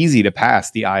pretty easy to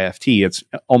pass the IFT. It's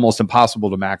almost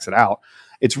impossible to max it out.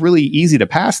 It's really easy to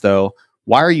pass, though.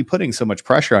 Why are you putting so much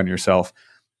pressure on yourself?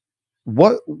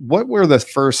 What were the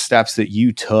first steps that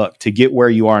you took to get where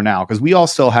you are now? Because we all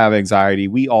still have anxiety.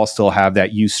 We all still have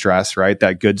that stress, right?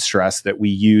 That good stress that we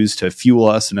use to fuel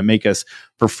us and to make us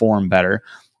perform better.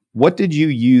 What did you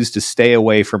use to stay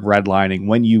away from redlining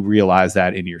when you realized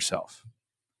that in yourself?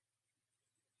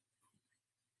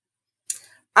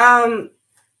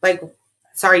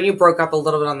 Sorry, you broke up a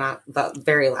little bit on the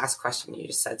very last question you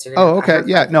just said. So okay.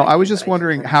 Yeah. No, I was just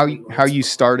wondering how you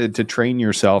started to train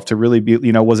yourself to really be,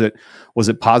 was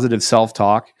it positive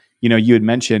self-talk? You had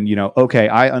mentioned, okay,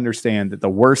 I understand that the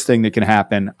worst thing that can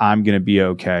happen, I'm going to be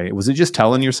okay. Was it just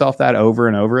telling yourself that over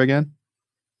and over again?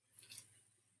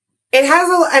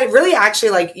 It really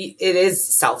actually, like, it is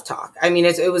self-talk. I mean,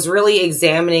 it was really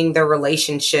examining the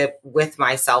relationship with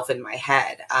myself in my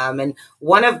head. And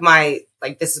one of my,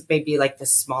 like, this is maybe like the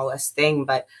smallest thing,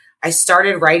 but I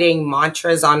started writing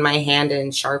mantras on my hand in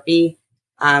Sharpie,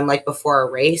 like before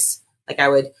a race. Like, I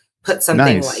would put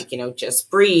something like, just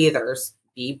breathe or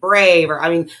be brave. Or, I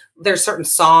mean, there's certain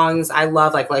songs I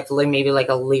love, like maybe like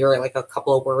a lyric, like a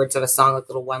couple of words of a song, like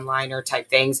little one-liner type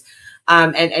things.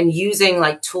 And using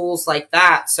like tools like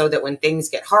that so that when things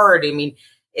get hard, I mean,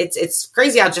 it's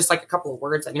crazy how just like a couple of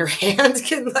words on your hand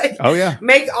can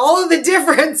make all of the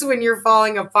difference when you're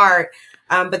falling apart.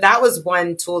 But that was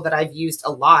one tool that I've used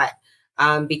a lot,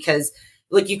 because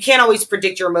like, you can't always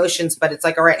predict your emotions, but it's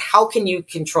like, all right, how can you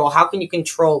control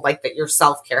like that, your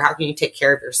self-care? How can you take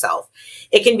care of yourself?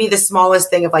 It can be the smallest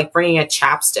thing of like bringing a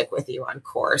chapstick with you on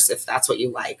course, if that's what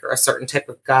you like, or a certain type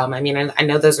of gum. I mean, I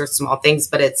know those are small things,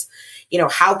 but it's,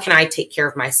 how can I take care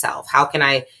of myself? How can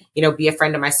I, be a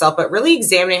friend to myself, but really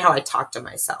examining how I talk to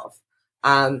myself.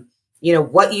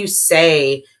 What you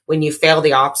say when you fail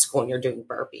the obstacle and you're doing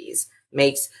burpees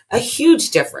makes a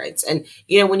huge difference. And,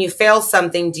 when you fail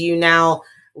something, do you now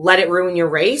let it ruin your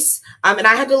race? And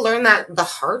I had to learn that the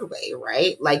hard way,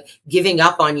 right? Like giving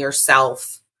up on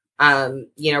yourself,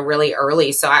 really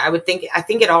early. So I think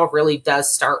it all really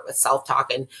does start with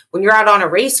self-talk. And when you're out on a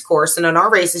race course, and on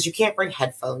our races, you can't bring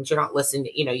headphones. You're not listening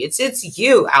to, it's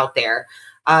you out there.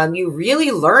 You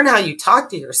really learn how you talk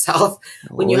to yourself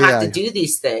when you have to do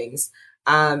these things.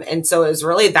 And so it was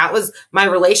really, that was my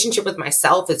relationship with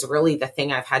myself is really the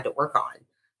thing I've had to work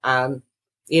on.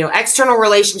 External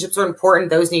relationships are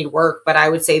important. Those need work. But I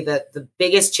would say that the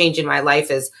biggest change in my life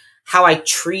is how I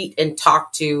treat and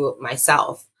talk to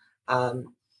myself. I've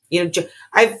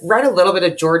read a little bit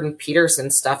of Jordan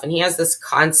Peterson's stuff, and he has this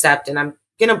concept, and I'm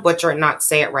going to butcher it and not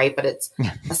say it right, but it's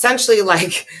essentially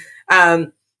like,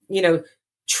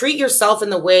 treat yourself in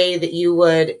the way that you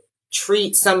would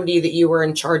treat somebody that you were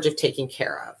in charge of taking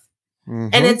care of. Mm-hmm.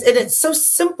 And it's so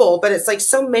simple, but it's like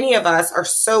so many of us are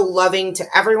so loving to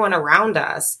everyone around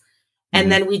us.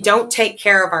 And then we don't take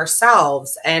care of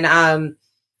ourselves. And, and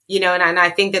I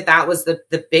think that was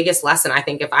the biggest lesson. I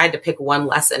think if I had to pick one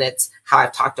lesson, it's how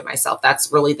I've talked to myself.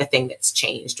 That's really the thing that's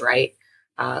changed. Right.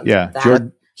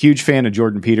 Huge fan of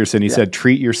Jordan Peterson. He said,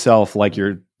 treat yourself like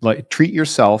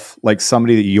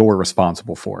somebody that you're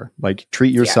responsible for. Like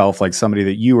treat yourself like somebody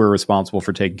that you are responsible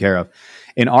for taking care of.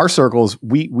 In our circles,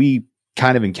 we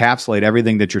kind of encapsulate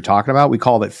everything that you're talking about. We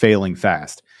call it failing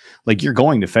fast. Like you're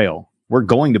going to fail. We're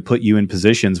going to put you in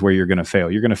positions where you're going to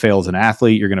fail. You're going to fail as an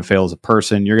athlete. You're going to fail as a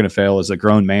person. You're going to fail as a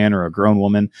grown man or a grown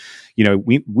woman.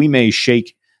 We may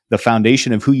shake the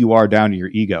foundation of who you are down to your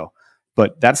ego,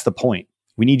 but that's the point.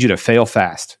 We need you to fail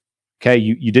fast. Okay.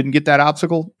 You didn't get that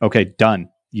obstacle. Okay. Done.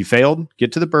 You failed.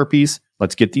 Get to the burpees.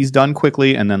 Let's get these done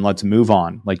quickly. And then let's move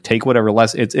on. Like take whatever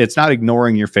less it's not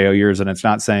ignoring your failures. And it's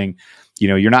not saying,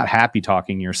 you're not happy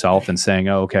talking yourself and saying,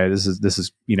 oh, okay, this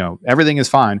is, everything is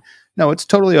fine. No, it's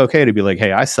totally okay to be like,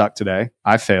 hey, I sucked today.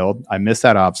 I failed. I missed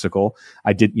that obstacle.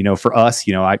 I did, for us,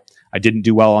 I didn't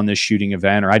do well on this shooting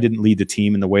event, or I didn't lead the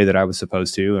team in the way that I was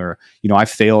supposed to, or, I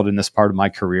failed in this part of my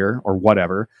career or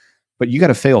whatever, but you got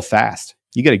to fail fast.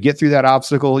 You got to get through that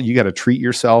obstacle. You got to treat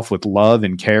yourself with love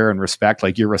and care and respect.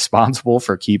 Like you're responsible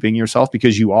for keeping yourself,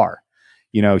 because you are,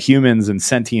 humans and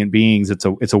sentient beings.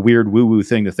 It's a weird woo-woo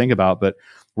thing to think about, but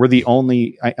we're the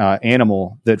only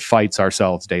animal that fights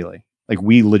ourselves daily. Like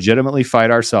we legitimately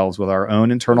fight ourselves with our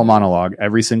own internal monologue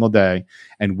every single day.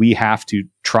 And we have to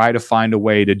try to find a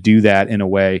way to do that in a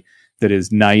way that is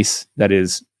nice, that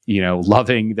is,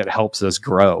 loving, that helps us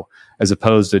grow, as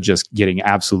opposed to just getting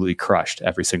absolutely crushed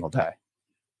every single day.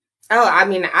 Oh, I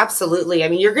mean, absolutely. I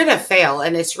mean, you're going to fail,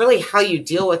 and it's really how you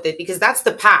deal with it, because that's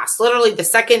the past. Literally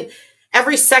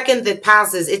every second that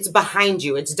passes, it's behind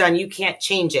you. It's done. You can't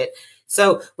change it.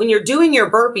 So when you're doing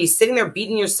your burpees, sitting there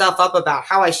beating yourself up about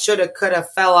how I should have, could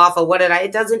have, fell off, or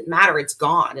it doesn't matter. It's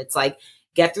gone. It's like,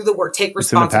 get through the work, take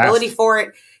responsibility for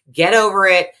it, get over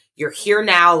it. You're here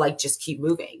now. Like, just keep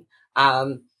moving.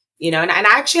 And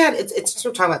I actually had, it's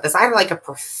we're talking about this. I had like a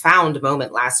profound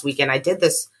moment last weekend. I did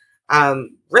this,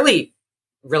 really,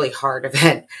 really hard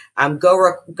event. Go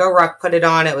Ruck put it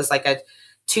on. It was like a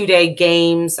 2-day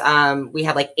games. We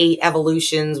had like 8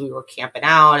 evolutions. We were camping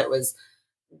out. It was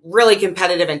really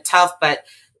competitive and tough, but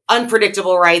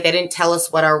unpredictable, right? They didn't tell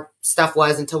us what our stuff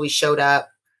was until we showed up.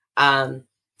 And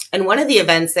one of the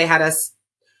events they had us,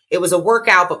 it was a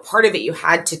workout, but part of it, you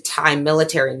had to tie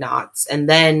military knots and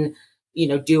then,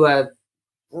 do a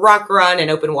ruck run and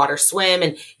open water swim.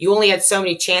 And you only had so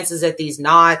many chances at these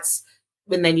knots.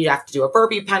 And then you'd have to do a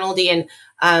burpee penalty. And,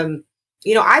 I'm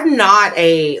not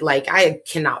I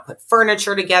cannot put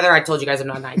furniture together. I told you guys I'm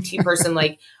not an IT person.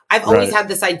 Like, I've always had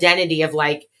this identity of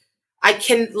like, I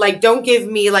can, like, don't give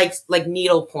me like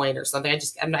needlepoint or something.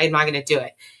 I'm not going to do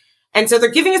it. And so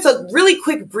they're giving us a really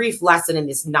quick, brief lesson in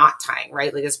this knot tying,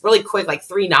 right? Like, it's really quick, like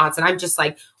 3 knots. And I'm just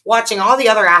like watching all the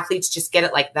other athletes just get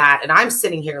it like that. And I'm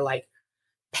sitting here like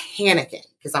panicking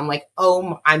because I'm like,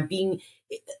 I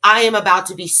am about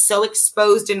to be so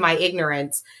exposed in my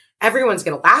ignorance. Everyone's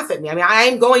going to laugh at me. I mean, I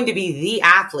am going to be the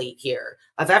athlete here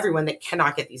of everyone that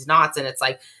cannot get these knots. And it's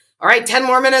like, all right, 10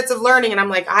 more minutes of learning. And I'm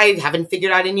like, I haven't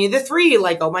figured out any of the 3.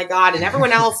 Like, oh my God. And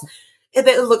everyone else, it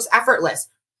looks effortless.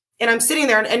 And I'm sitting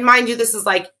there, and mind you, this is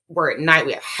like, we're at night,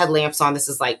 we have headlamps on. This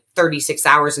is like 36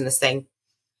 hours in this thing.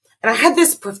 And I had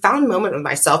this profound moment with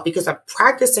myself because I'm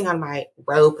practicing on my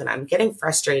rope and I'm getting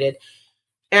frustrated.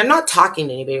 And I'm not talking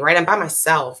to anybody, right? I'm by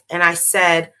myself. And I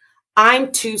said,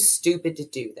 I'm too stupid to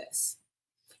do this.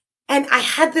 And I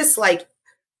had this like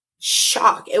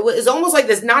shock. It was almost like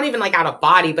this, not even like out of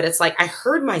body, but it's like I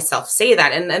heard myself say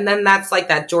that. And then that's like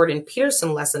that Jordan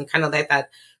Peterson lesson, kind of like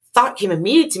that thought came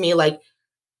immediately to me, like,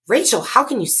 Rachel, how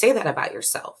can you say that about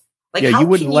yourself? Like, you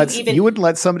wouldn't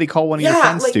let somebody call one of your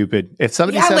friends stupid. If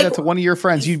somebody said that to one of your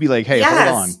friends, you'd be like, hey, hold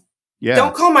on. Yeah.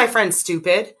 Don't call my friend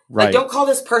stupid. Right. Like, don't call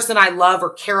this person I love or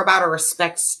care about or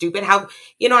respect stupid. How,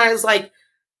 I was like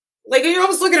you're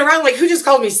almost looking around like, who just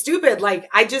called me stupid? Like,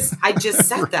 I just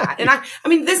said right. That. And I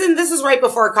mean, this is right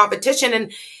before a competition.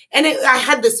 And I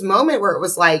had this moment where it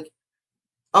was like,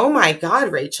 oh my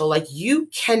God, Rachel, like, you're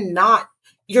not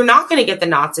going to get the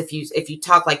knots if you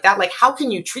talk like that. Like, how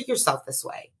can you treat yourself this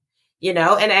way? And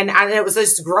it was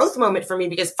this growth moment for me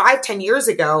because 5-10 years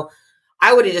ago,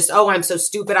 I would have just, I'm so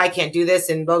stupid. I can't do this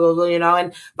and blah, blah, blah,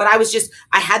 but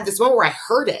I had this moment where I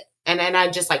heard it and I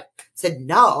just like said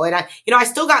no. And I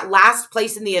still got last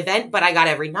place in the event, but I got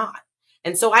every knot.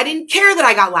 And so I didn't care that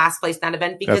I got last place in that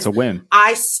event because that's a win.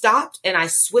 I stopped and I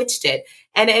switched it.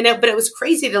 But it was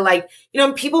crazy to like,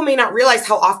 people may not realize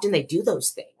how often they do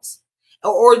those things.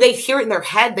 Or they hear it in their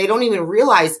head. They don't even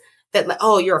realize that, like,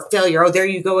 oh, you're a failure. Oh, there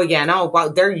you go again. Oh, wow,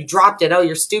 there you dropped it. Oh,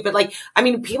 you're stupid. Like, I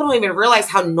mean, people don't even realize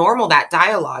how normal that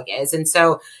dialogue is. And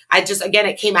so again,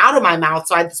 it came out of my mouth.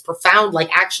 So I had this profound, like,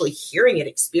 actually hearing it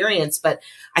experience. But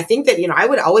I think that,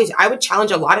 I would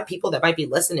challenge a lot of people that might be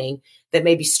listening that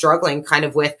may be struggling kind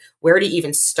of with where to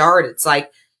even start. It's like,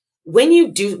 when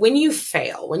you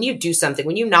fail, when you do something,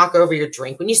 when you knock over your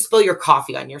drink, when you spill your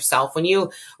coffee on yourself, when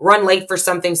you run late for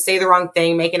something, say the wrong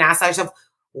thing, make an ass out of yourself,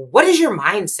 what does your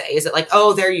mind say? Is it like,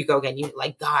 oh, there you go again? You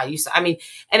like, God,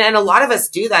 and a lot of us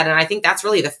do that. And I think that's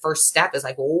really the first step is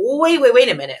like, wait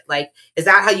a minute. Like, is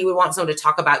that how you would want someone to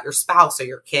talk about your spouse or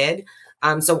your kid?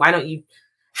 So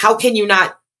how can you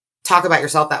not talk about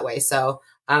yourself that way? So,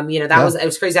 it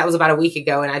was crazy. That was about a week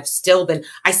ago. And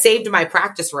I saved my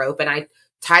practice rope and I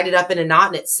tied it up in a knot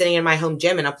and it's sitting in my home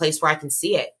gym in a place where I can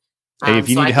see it. Hey, if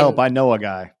you need help, I know a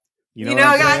guy. You know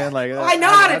what I'm saying? Like, I know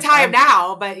how to tie him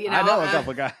now, but I know a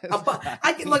couple guys.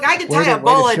 I can tie a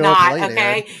bowling knot.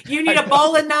 Okay, you need a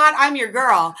bowling knot. I'm your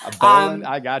girl. Bowling,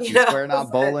 I got you. Square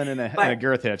knot bowling and a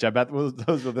girth hitch. I bet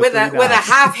those were the with a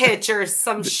half hitch or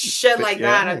some shit like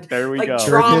that. There we like go.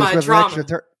 Trauma.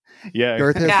 Yeah,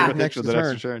 girth hitch with an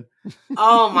extra turn.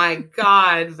 Oh my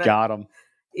God! Got him.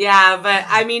 Yeah, but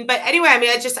anyway,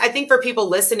 I think for people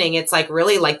listening, it's like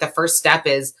really like the first step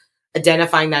is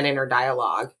identifying that inner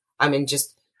dialogue.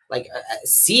 Just like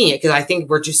seeing it, because I think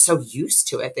we're just so used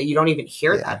to it that you don't even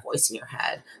hear that voice in your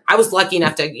head. I was lucky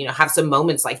enough to, have some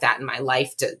moments like that in my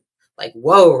life to like,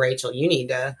 whoa, Rachel, you need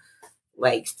to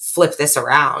like flip this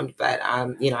around. But,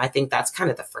 I think that's kind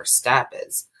of the first step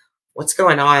is what's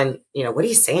going on. What are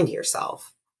you saying to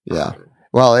yourself? Yeah.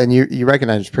 Well, and you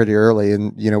recognize pretty early,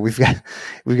 and we've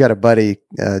got a buddy,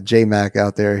 J Mac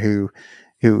out there who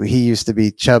he used to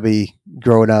be chubby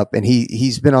growing up, and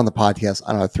he's been on the podcast,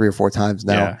 I don't know, 3 or 4 times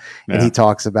now. Yeah. And he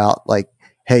talks about like,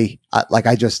 hey,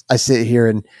 I sit here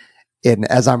and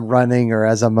as I'm running or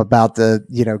as I'm about to,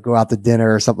 go out to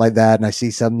dinner or something like that, and I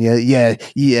see something, yeah,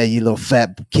 you little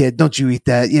fat kid, don't you eat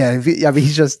that? Yeah,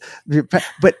 he's just,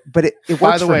 but it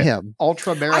works for him.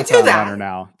 Ultra marathon runner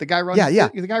now. The guy runs,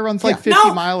 the guy runs like 50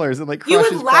 milers and like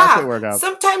crushes CrossFit workouts.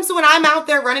 Sometimes when I'm out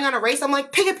there running on a race, I'm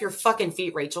like, pick up your fucking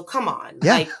feet, Rachel. Come on,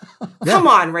 come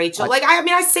on, Rachel. Like,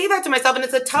 I say that to myself, and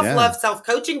it's a tough love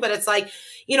self-coaching, but it's like,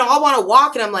 I'll want to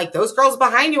walk, and I'm like, those girls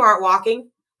behind you aren't walking.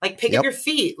 Like, pick up your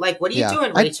feet. Like, what are you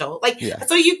doing, Rachel?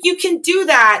 So you can do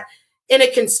that in a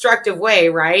constructive way,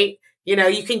 right?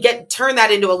 You can turn that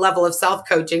into a level of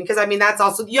self-coaching. Cause that's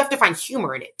also, you have to find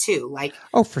humor in it too. Like,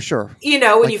 oh, for sure.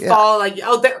 When you fall, like,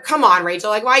 come on,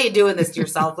 Rachel. Like, why are you doing this to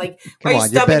yourself? Like, why are you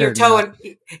stubbing your toe?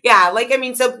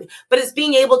 But it's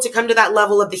being able to come to that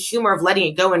level of the humor of letting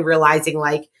it go and realizing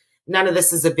like, none of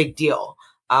this is a big deal.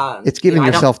 It's giving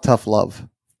yourself tough love.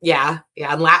 Yeah.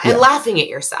 And laughing at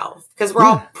yourself, because we're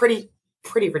all pretty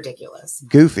ridiculous.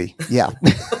 Goofy. Yeah.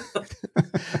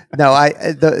 No,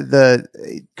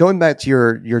 the going back to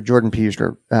your Jordan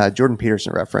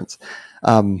Peterson reference.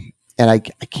 And I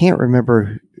can't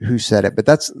remember who said it, but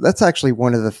that's actually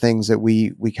one of the things that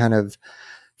we kind of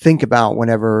think about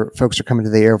whenever folks are coming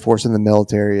to the Air Force and the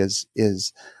military is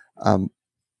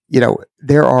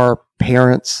there are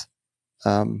parents,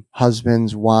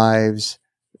 husbands, wives,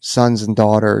 sons and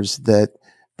daughters that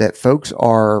folks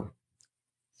are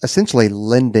essentially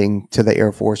lending to the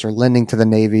Air Force or lending to the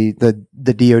Navy, the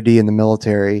DoD and the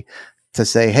military to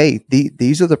say, hey,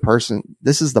 this is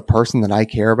the person that I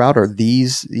care about, or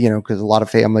these, because a lot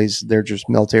of families, they're just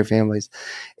military families.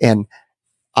 And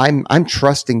I'm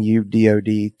trusting you,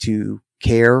 DoD, to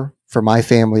care for my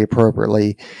family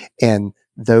appropriately, and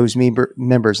those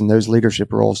members and those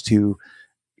leadership roles to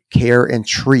care and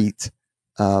treat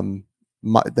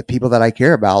the people that I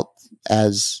care about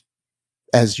as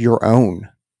your own,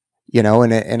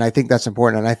 and I think that's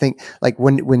important. And I think like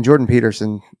when Jordan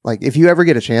Peterson, like if you ever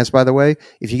get a chance, by the way,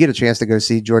 if you get a chance to go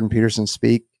see Jordan Peterson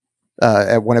speak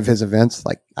at one of his events,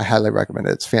 like I highly recommend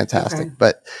it. It's fantastic. Okay.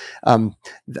 But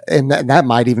and that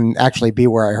might even actually be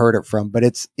where I heard it from. But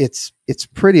it's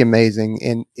pretty amazing.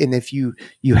 And if you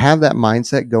have that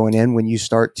mindset going in when you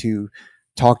start to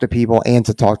talk to people and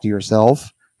to talk to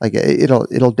yourself, like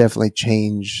it'll definitely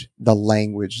change the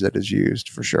language that is used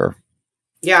for sure.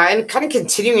 Yeah. And kind of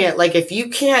continuing it, like if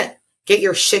you can't get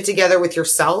your shit together with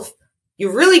yourself, you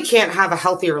really can't have a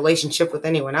healthy relationship with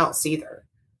anyone else either.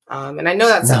 And I know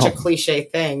that's such a cliche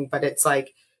thing, but it's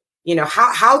like,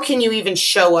 how can you even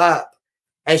show up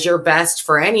as your best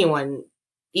for anyone,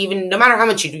 even no matter how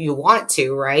much you want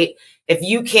to, right? If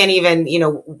you can't even,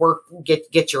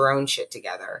 get your own shit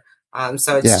together.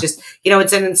 So it's just,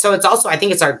 so it's also, I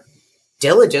think it's our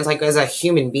diligence, like as a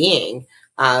human being,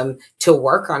 to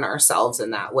work on ourselves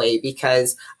in that way,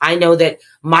 because I know that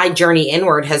my journey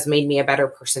inward has made me a better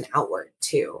person outward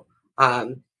too.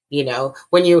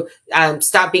 When you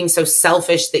stop being so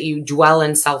selfish that you dwell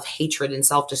in self-hatred and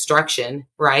self-destruction,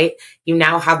 right? You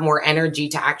now have more energy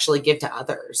to actually give to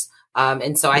others.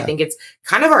 And so I think it's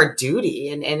kind of our duty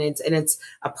and it's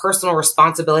a personal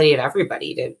responsibility of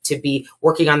everybody to be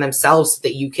working on themselves so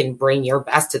that you can bring your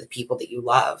best to the people that you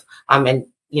love. And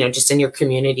just in your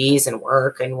communities and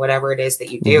work and whatever it is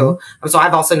that you do. Mm-hmm. So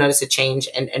I've also noticed a change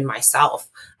in myself.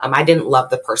 I didn't love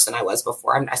the person I was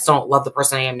before. I still don't love the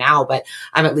person I am now, but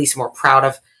I'm at least more proud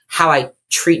of how I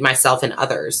treat myself and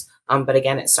others. But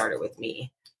again, it started with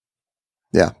me.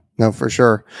 Yeah, no, for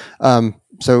sure.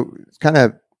 So kind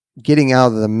of getting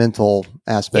out of the mental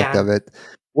aspect of it,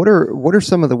 what are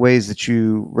some of the ways that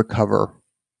you recover?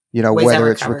 Whether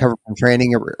it's recover from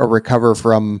training or recover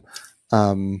from,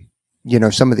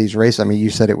 some of these races. I mean, you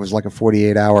said it was like a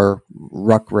 48-hour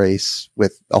ruck race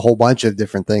with a whole bunch of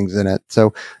different things in it.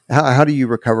 So how do you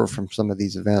recover from some of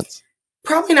these events?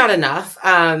 Probably not enough.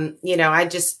 I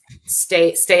just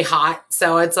stay hot.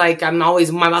 So it's like my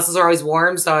muscles are always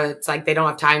warm. So it's like they don't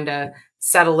have time to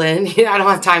settle in. I don't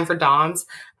have time for DOMs.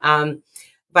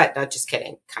 But no, just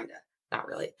kidding. Kind of. Not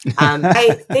really.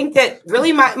 I think that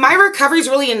really my recovery is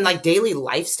really in like daily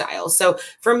lifestyle. So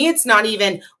for me, it's not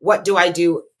even what do I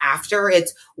do after,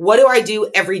 it's what do I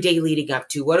do every day leading up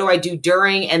to, what do I do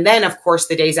during, and then of course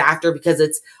the days after, because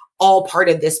it's all part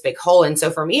of this big whole. And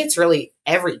so for me, it's really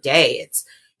every day. It's,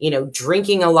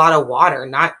 drinking a lot of water,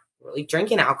 not really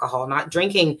drinking alcohol, not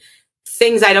drinking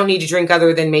things I don't need to drink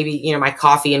other than maybe, you know, my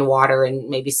coffee and water and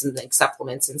maybe some like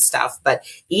supplements and stuff, but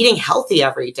eating healthy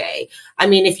every day. I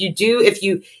mean,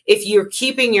 if you're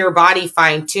keeping your body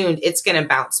fine tuned, it's going to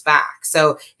bounce back.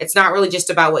 So it's not really just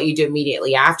about what you do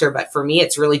immediately after, but for me,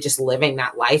 it's really just living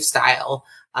that lifestyle.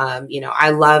 You know,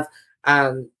 I love,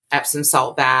 Epsom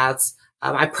salt baths.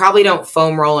 I probably don't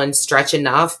foam roll and stretch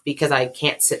enough because I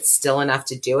can't sit still enough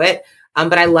to do it.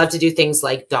 But I love to do things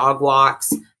like dog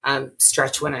walks,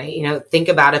 stretch when I, you know, think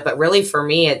about it. But really for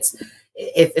me, it's,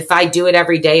 if I do it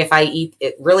every day, if I eat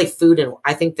it, really food, and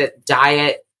I think that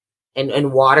diet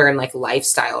and water and like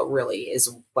lifestyle really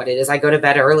is what it is. I go to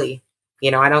bed early.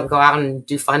 You know, I don't go out and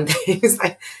do fun things.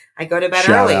 I go to bed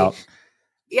early. Out.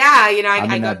 Yeah, you know,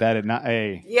 I'm in that bed at night.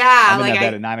 Hey, yeah, I'm in like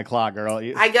that bed at 9:00, girl.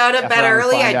 I go to bed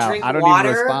early. I drink I don't water.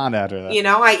 even respond after that. You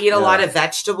know, I eat a lot of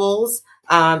vegetables.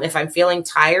 If I'm feeling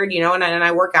tired, you know, and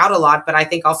I work out a lot, but I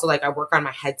think also like I work on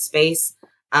my headspace.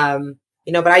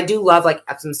 You know, but I do love like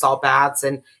Epsom salt baths,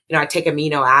 and, you know, I take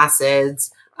amino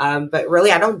acids. But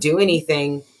really I don't do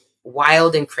anything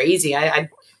wild and crazy.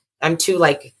 I'm too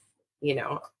like, you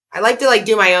know, I like to like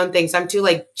do my own things. I'm too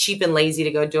like cheap and lazy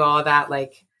to go do all of that,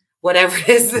 like whatever it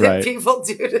is that people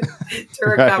do to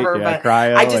recover. Right, yeah, but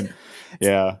cryo I just,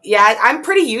 yeah, I'm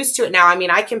pretty used to it now. I mean,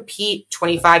 I compete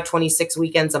 25, 26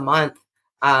 weekends a month.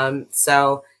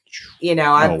 So, you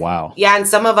know, oh, wow. Yeah. And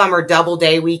some of them are double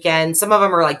day weekends. Some of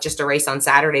them are like just a race on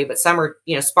Saturday, but some are,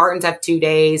 you know, Spartans have 2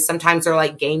 days. Sometimes they're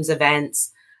like games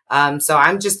events. So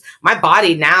I'm just, my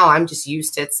body now, I'm just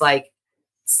used to, it's like,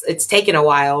 it's taken a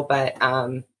while, but,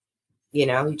 you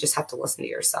know, you just have to listen to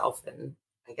yourself and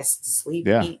I guess sleep,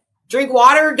 eat, drink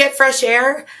water, get fresh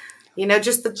air. You know,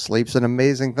 just the sleep's an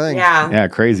amazing thing. Yeah.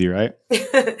 Crazy, right?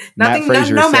 Nothing,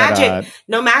 no magic,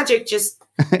 no magic. Just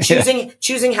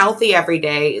choosing healthy every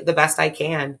day, the best I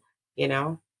can, you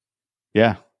know?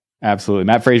 Yeah, absolutely.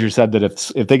 Matt Frazier said that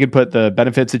if they could put the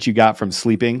benefits that you got from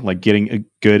sleeping, like getting a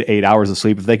good 8 hours of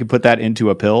sleep, if they could put that into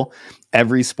a pill,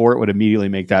 every sport would immediately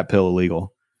make that pill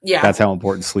illegal. Yeah. That's how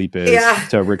important sleep is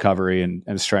to recovery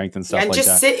and strength and stuff and like just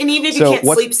that. Sit, and even if you can't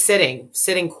sleep,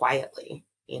 sitting quietly,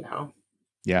 you know?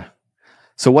 Yeah.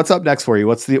 So what's up next for you?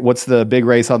 What's the big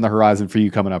race on the horizon for you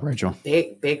coming up, Rachel?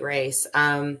 Big race.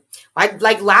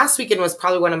 Like last weekend was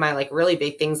probably one of my like really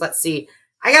big things. Let's see.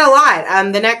 I got a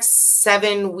lot. The next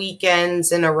 7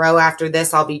 weekends in a row after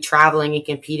this, I'll be traveling and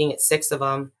competing at 6 of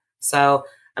them. So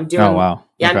I'm doing, I'm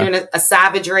doing a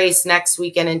Savage race next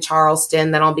weekend in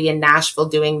Charleston. Then I'll be in Nashville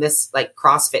doing this like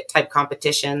CrossFit type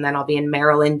competition. Then I'll be in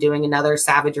Maryland doing another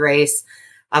Savage race.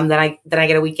 Then I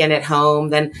get a weekend at home.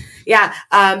 Then, you know,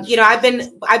 I've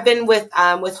been with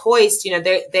Hoist, you know,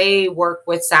 they work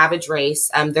with Savage Race.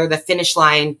 They're the finish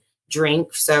line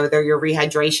drink. So they're your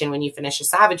rehydration when you finish a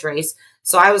Savage Race.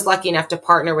 So I was lucky enough to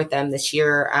partner with them this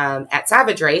year, at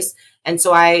Savage Race. And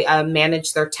so I,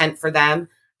 manage their tent for them,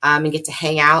 and get to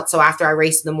hang out. So after I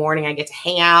race in the morning, I get to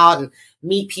hang out and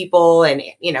meet people and,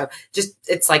 you know, just,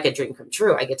 it's like a dream come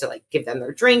true. I get to like give them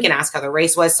their drink and ask how the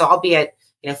race was. So I'll be at,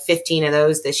 you know, 15 of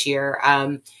those this year.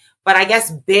 But I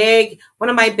guess one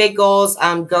of my big goals,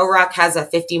 GoRuck has a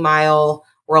 50-mile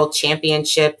world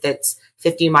championship that's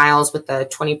 50 miles with a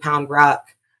 20-pound ruck,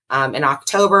 in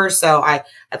October. So I'd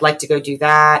like to go do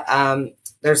that.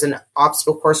 There's an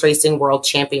obstacle course racing world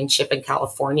championship in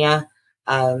California,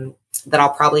 that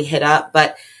I'll probably hit up.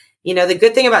 But, you know, the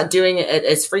good thing about doing it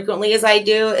as frequently as I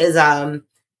do is,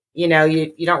 you know,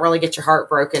 you don't really get your heart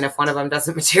broken if one of them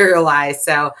doesn't materialize.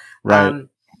 So,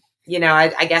 you know,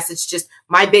 I guess it's just,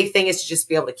 my big thing is to just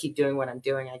be able to keep doing what I'm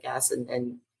doing, I guess,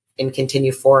 and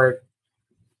continue forward.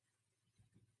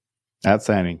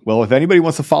 Outstanding. Well, if anybody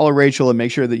wants to follow Rachel and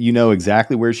make sure that you know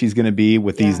exactly where she's going to be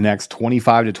with these next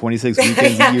 25 to 26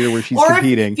 weekends a year where she's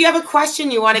competing. If you have a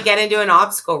question, you want to get into an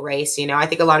obstacle race, you know, I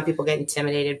think a lot of people get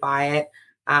intimidated by it.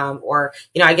 Or,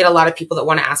 you know, I get a lot of people that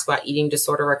want to ask about eating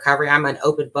disorder recovery. I'm an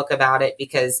open book about it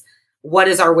because what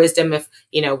is our wisdom if,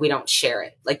 you know, we don't share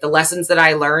it? Like the lessons that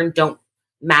I learned don't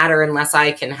matter unless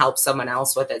I can help someone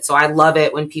else with it. So I love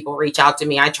it when people reach out to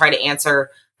me. I try to answer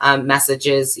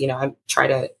messages, you know, I try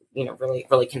to, you know, really,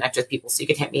 really connect with people. So you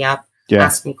can hit me up,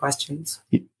 ask me questions.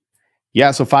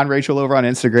 Yeah. So find Rachel over on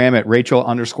Instagram at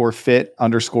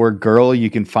Rachel_fit_girl. You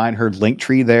can find her link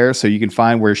tree there. So you can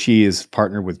find where she is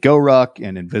partnered with GoRuck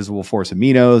and Invisible Force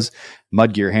Aminos.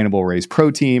 Mud Gear Hannibal Race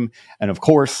Pro Team, and of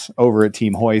course over at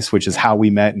Team Hoist, which is how we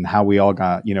met and how we all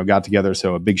got together.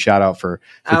 So a big shout out for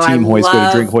Team Hoist.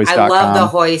 Go to drinkhoist.com. I love the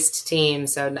Hoist team.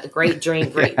 So great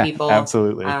drink, great people.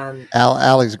 Absolutely.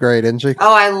 Allie's great, isn't she?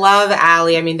 Oh, I love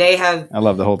Allie. I mean, I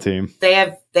love the whole team. They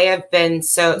have been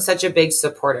such a big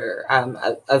supporter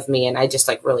of me, and I just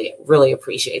like really, really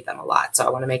appreciate them a lot. So I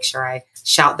want to make sure I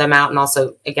shout them out. And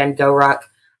also, again, Go Ruck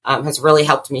has really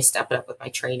helped me step it up with my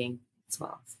training as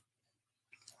well.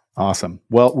 Awesome.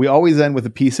 Well, we always end with a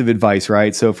piece of advice,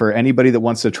 right? So for anybody that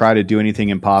wants to try to do anything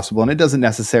impossible, and it doesn't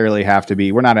necessarily have to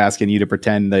be, we're not asking you to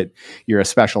pretend that you're a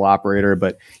special operator,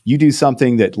 but you do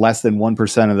something that less than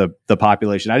 1% of the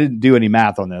population, I didn't do any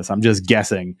math on this, I'm just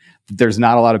guessing, there's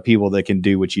not a lot of people that can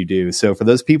do what you do. So for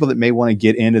those people that may want to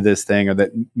get into this thing or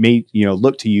that may,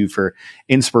 look to you for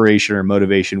inspiration or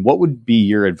motivation, what would be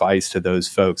your advice to those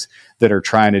folks that are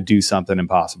trying to do something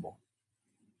impossible?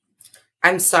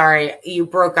 I'm sorry, you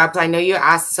broke up. I know you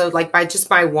asked. So like my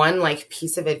one like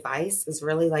piece of advice is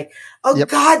really like, yep.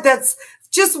 God, that's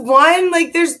just one.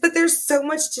 Like there's so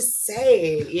much to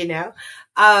say,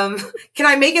 Can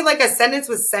I make it like a sentence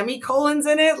with semicolons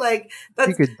in it? Like that's,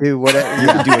 you could do whatever. You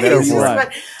can do whatever you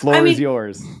want. Floor is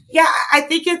yours. Yeah. I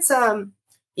think it's,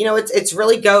 it's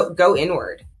really go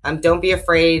inward. Don't be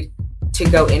afraid to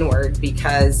go inward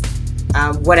because,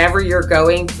 whatever you're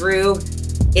going through,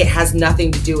 it has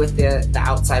nothing to do with the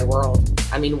outside world.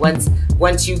 I mean, once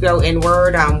you go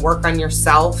inward, work on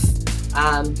yourself,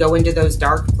 go into those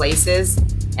dark places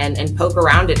and poke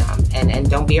around in them and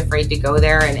don't be afraid to go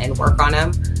there and work on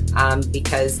them.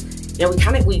 Because,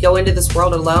 we go into this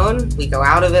world alone, we go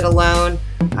out of it alone.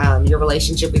 Your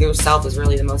relationship with yourself is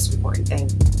really the most important thing.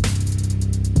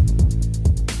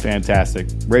 Fantastic.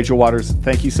 Rachel Waters,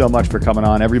 thank you so much for coming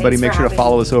on. Everybody make sure to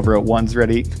follow us over at One's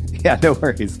Ready. Yeah, no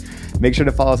worries. Make sure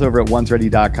to follow us over at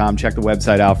onesready.com. Check the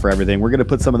website out for everything. We're going to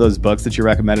put some of those books that you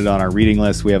recommended on our reading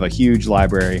list. We have a huge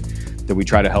library that we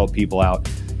try to help people out.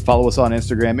 Follow us on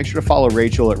Instagram. Make sure to follow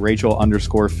Rachel at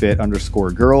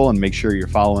Rachel_fit_girl and make sure you're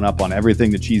following up on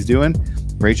everything that she's doing.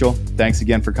 Rachel, thanks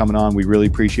again for coming on. We really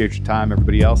appreciate your time.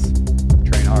 Everybody else,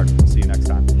 train hard.